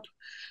Europe.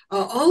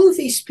 All of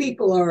these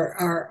people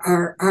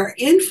are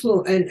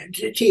influenced,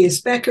 and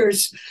T.S.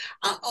 Becker's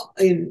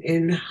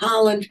in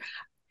Holland.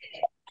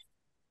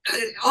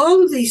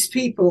 All of these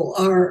people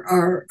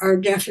are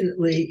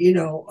definitely,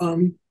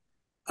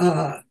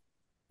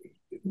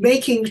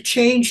 making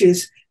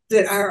changes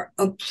that are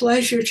a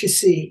pleasure to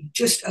see,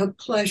 just a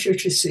pleasure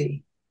to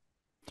see.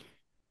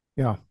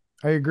 Yeah,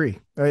 I agree.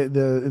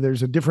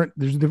 There's a different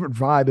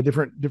vibe, a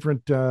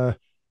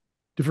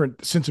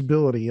different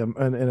sensibility,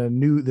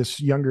 and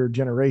this younger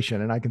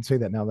generation. And I can say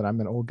that now that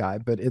I'm an old guy,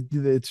 but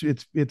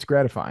it's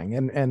gratifying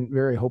and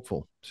very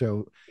hopeful.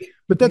 So,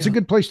 but that's a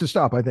good place to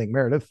stop, I think,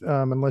 Meredith.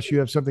 Unless you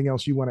have something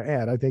else you want to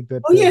add, I think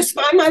that. Oh yes,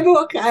 buy my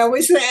book. I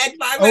always add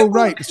buy my book.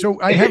 Right. So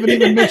I haven't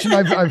even mentioned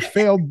I've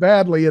failed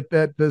badly at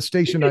the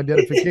station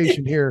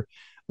identification here.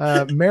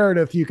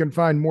 Meredith, you can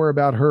find more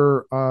about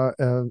her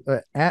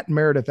at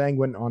Meredith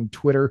Angwin on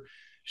Twitter.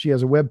 She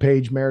has a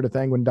webpage,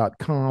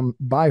 meredithangwin.com.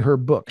 Buy her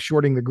book,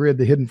 Shorting the Grid,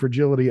 The Hidden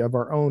Fragility of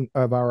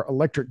our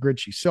Electric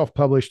Grid. She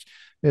self-published.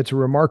 It's a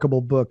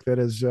remarkable book that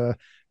has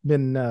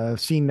been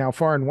seen now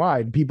far and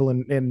wide. People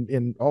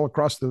in all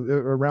across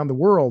around the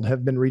world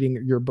have been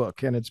reading your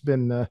book, and it's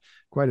been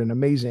quite an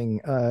amazing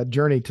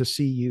journey to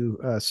see you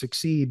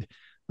succeed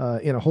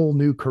in a whole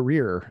new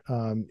career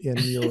in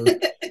your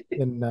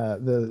in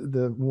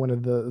the one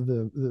of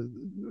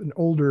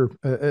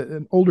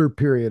an older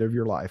period of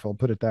your life. I'll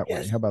put it that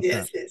way. How about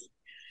that? Yes.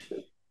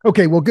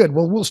 Okay, well, good.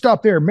 Well, we'll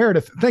stop there.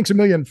 Meredith, thanks a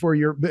million for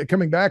your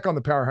coming back on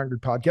the Power Hungry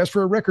podcast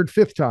for a record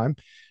 5th time.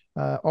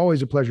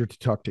 Always a pleasure to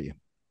talk to you.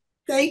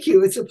 Thank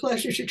you. It's a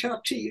pleasure to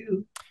talk to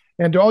you.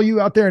 And to all you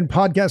out there in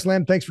podcast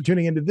land, thanks for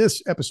tuning into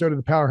this episode of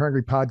the Power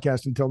Hungry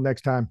podcast. Until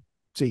next time,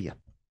 see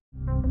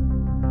you.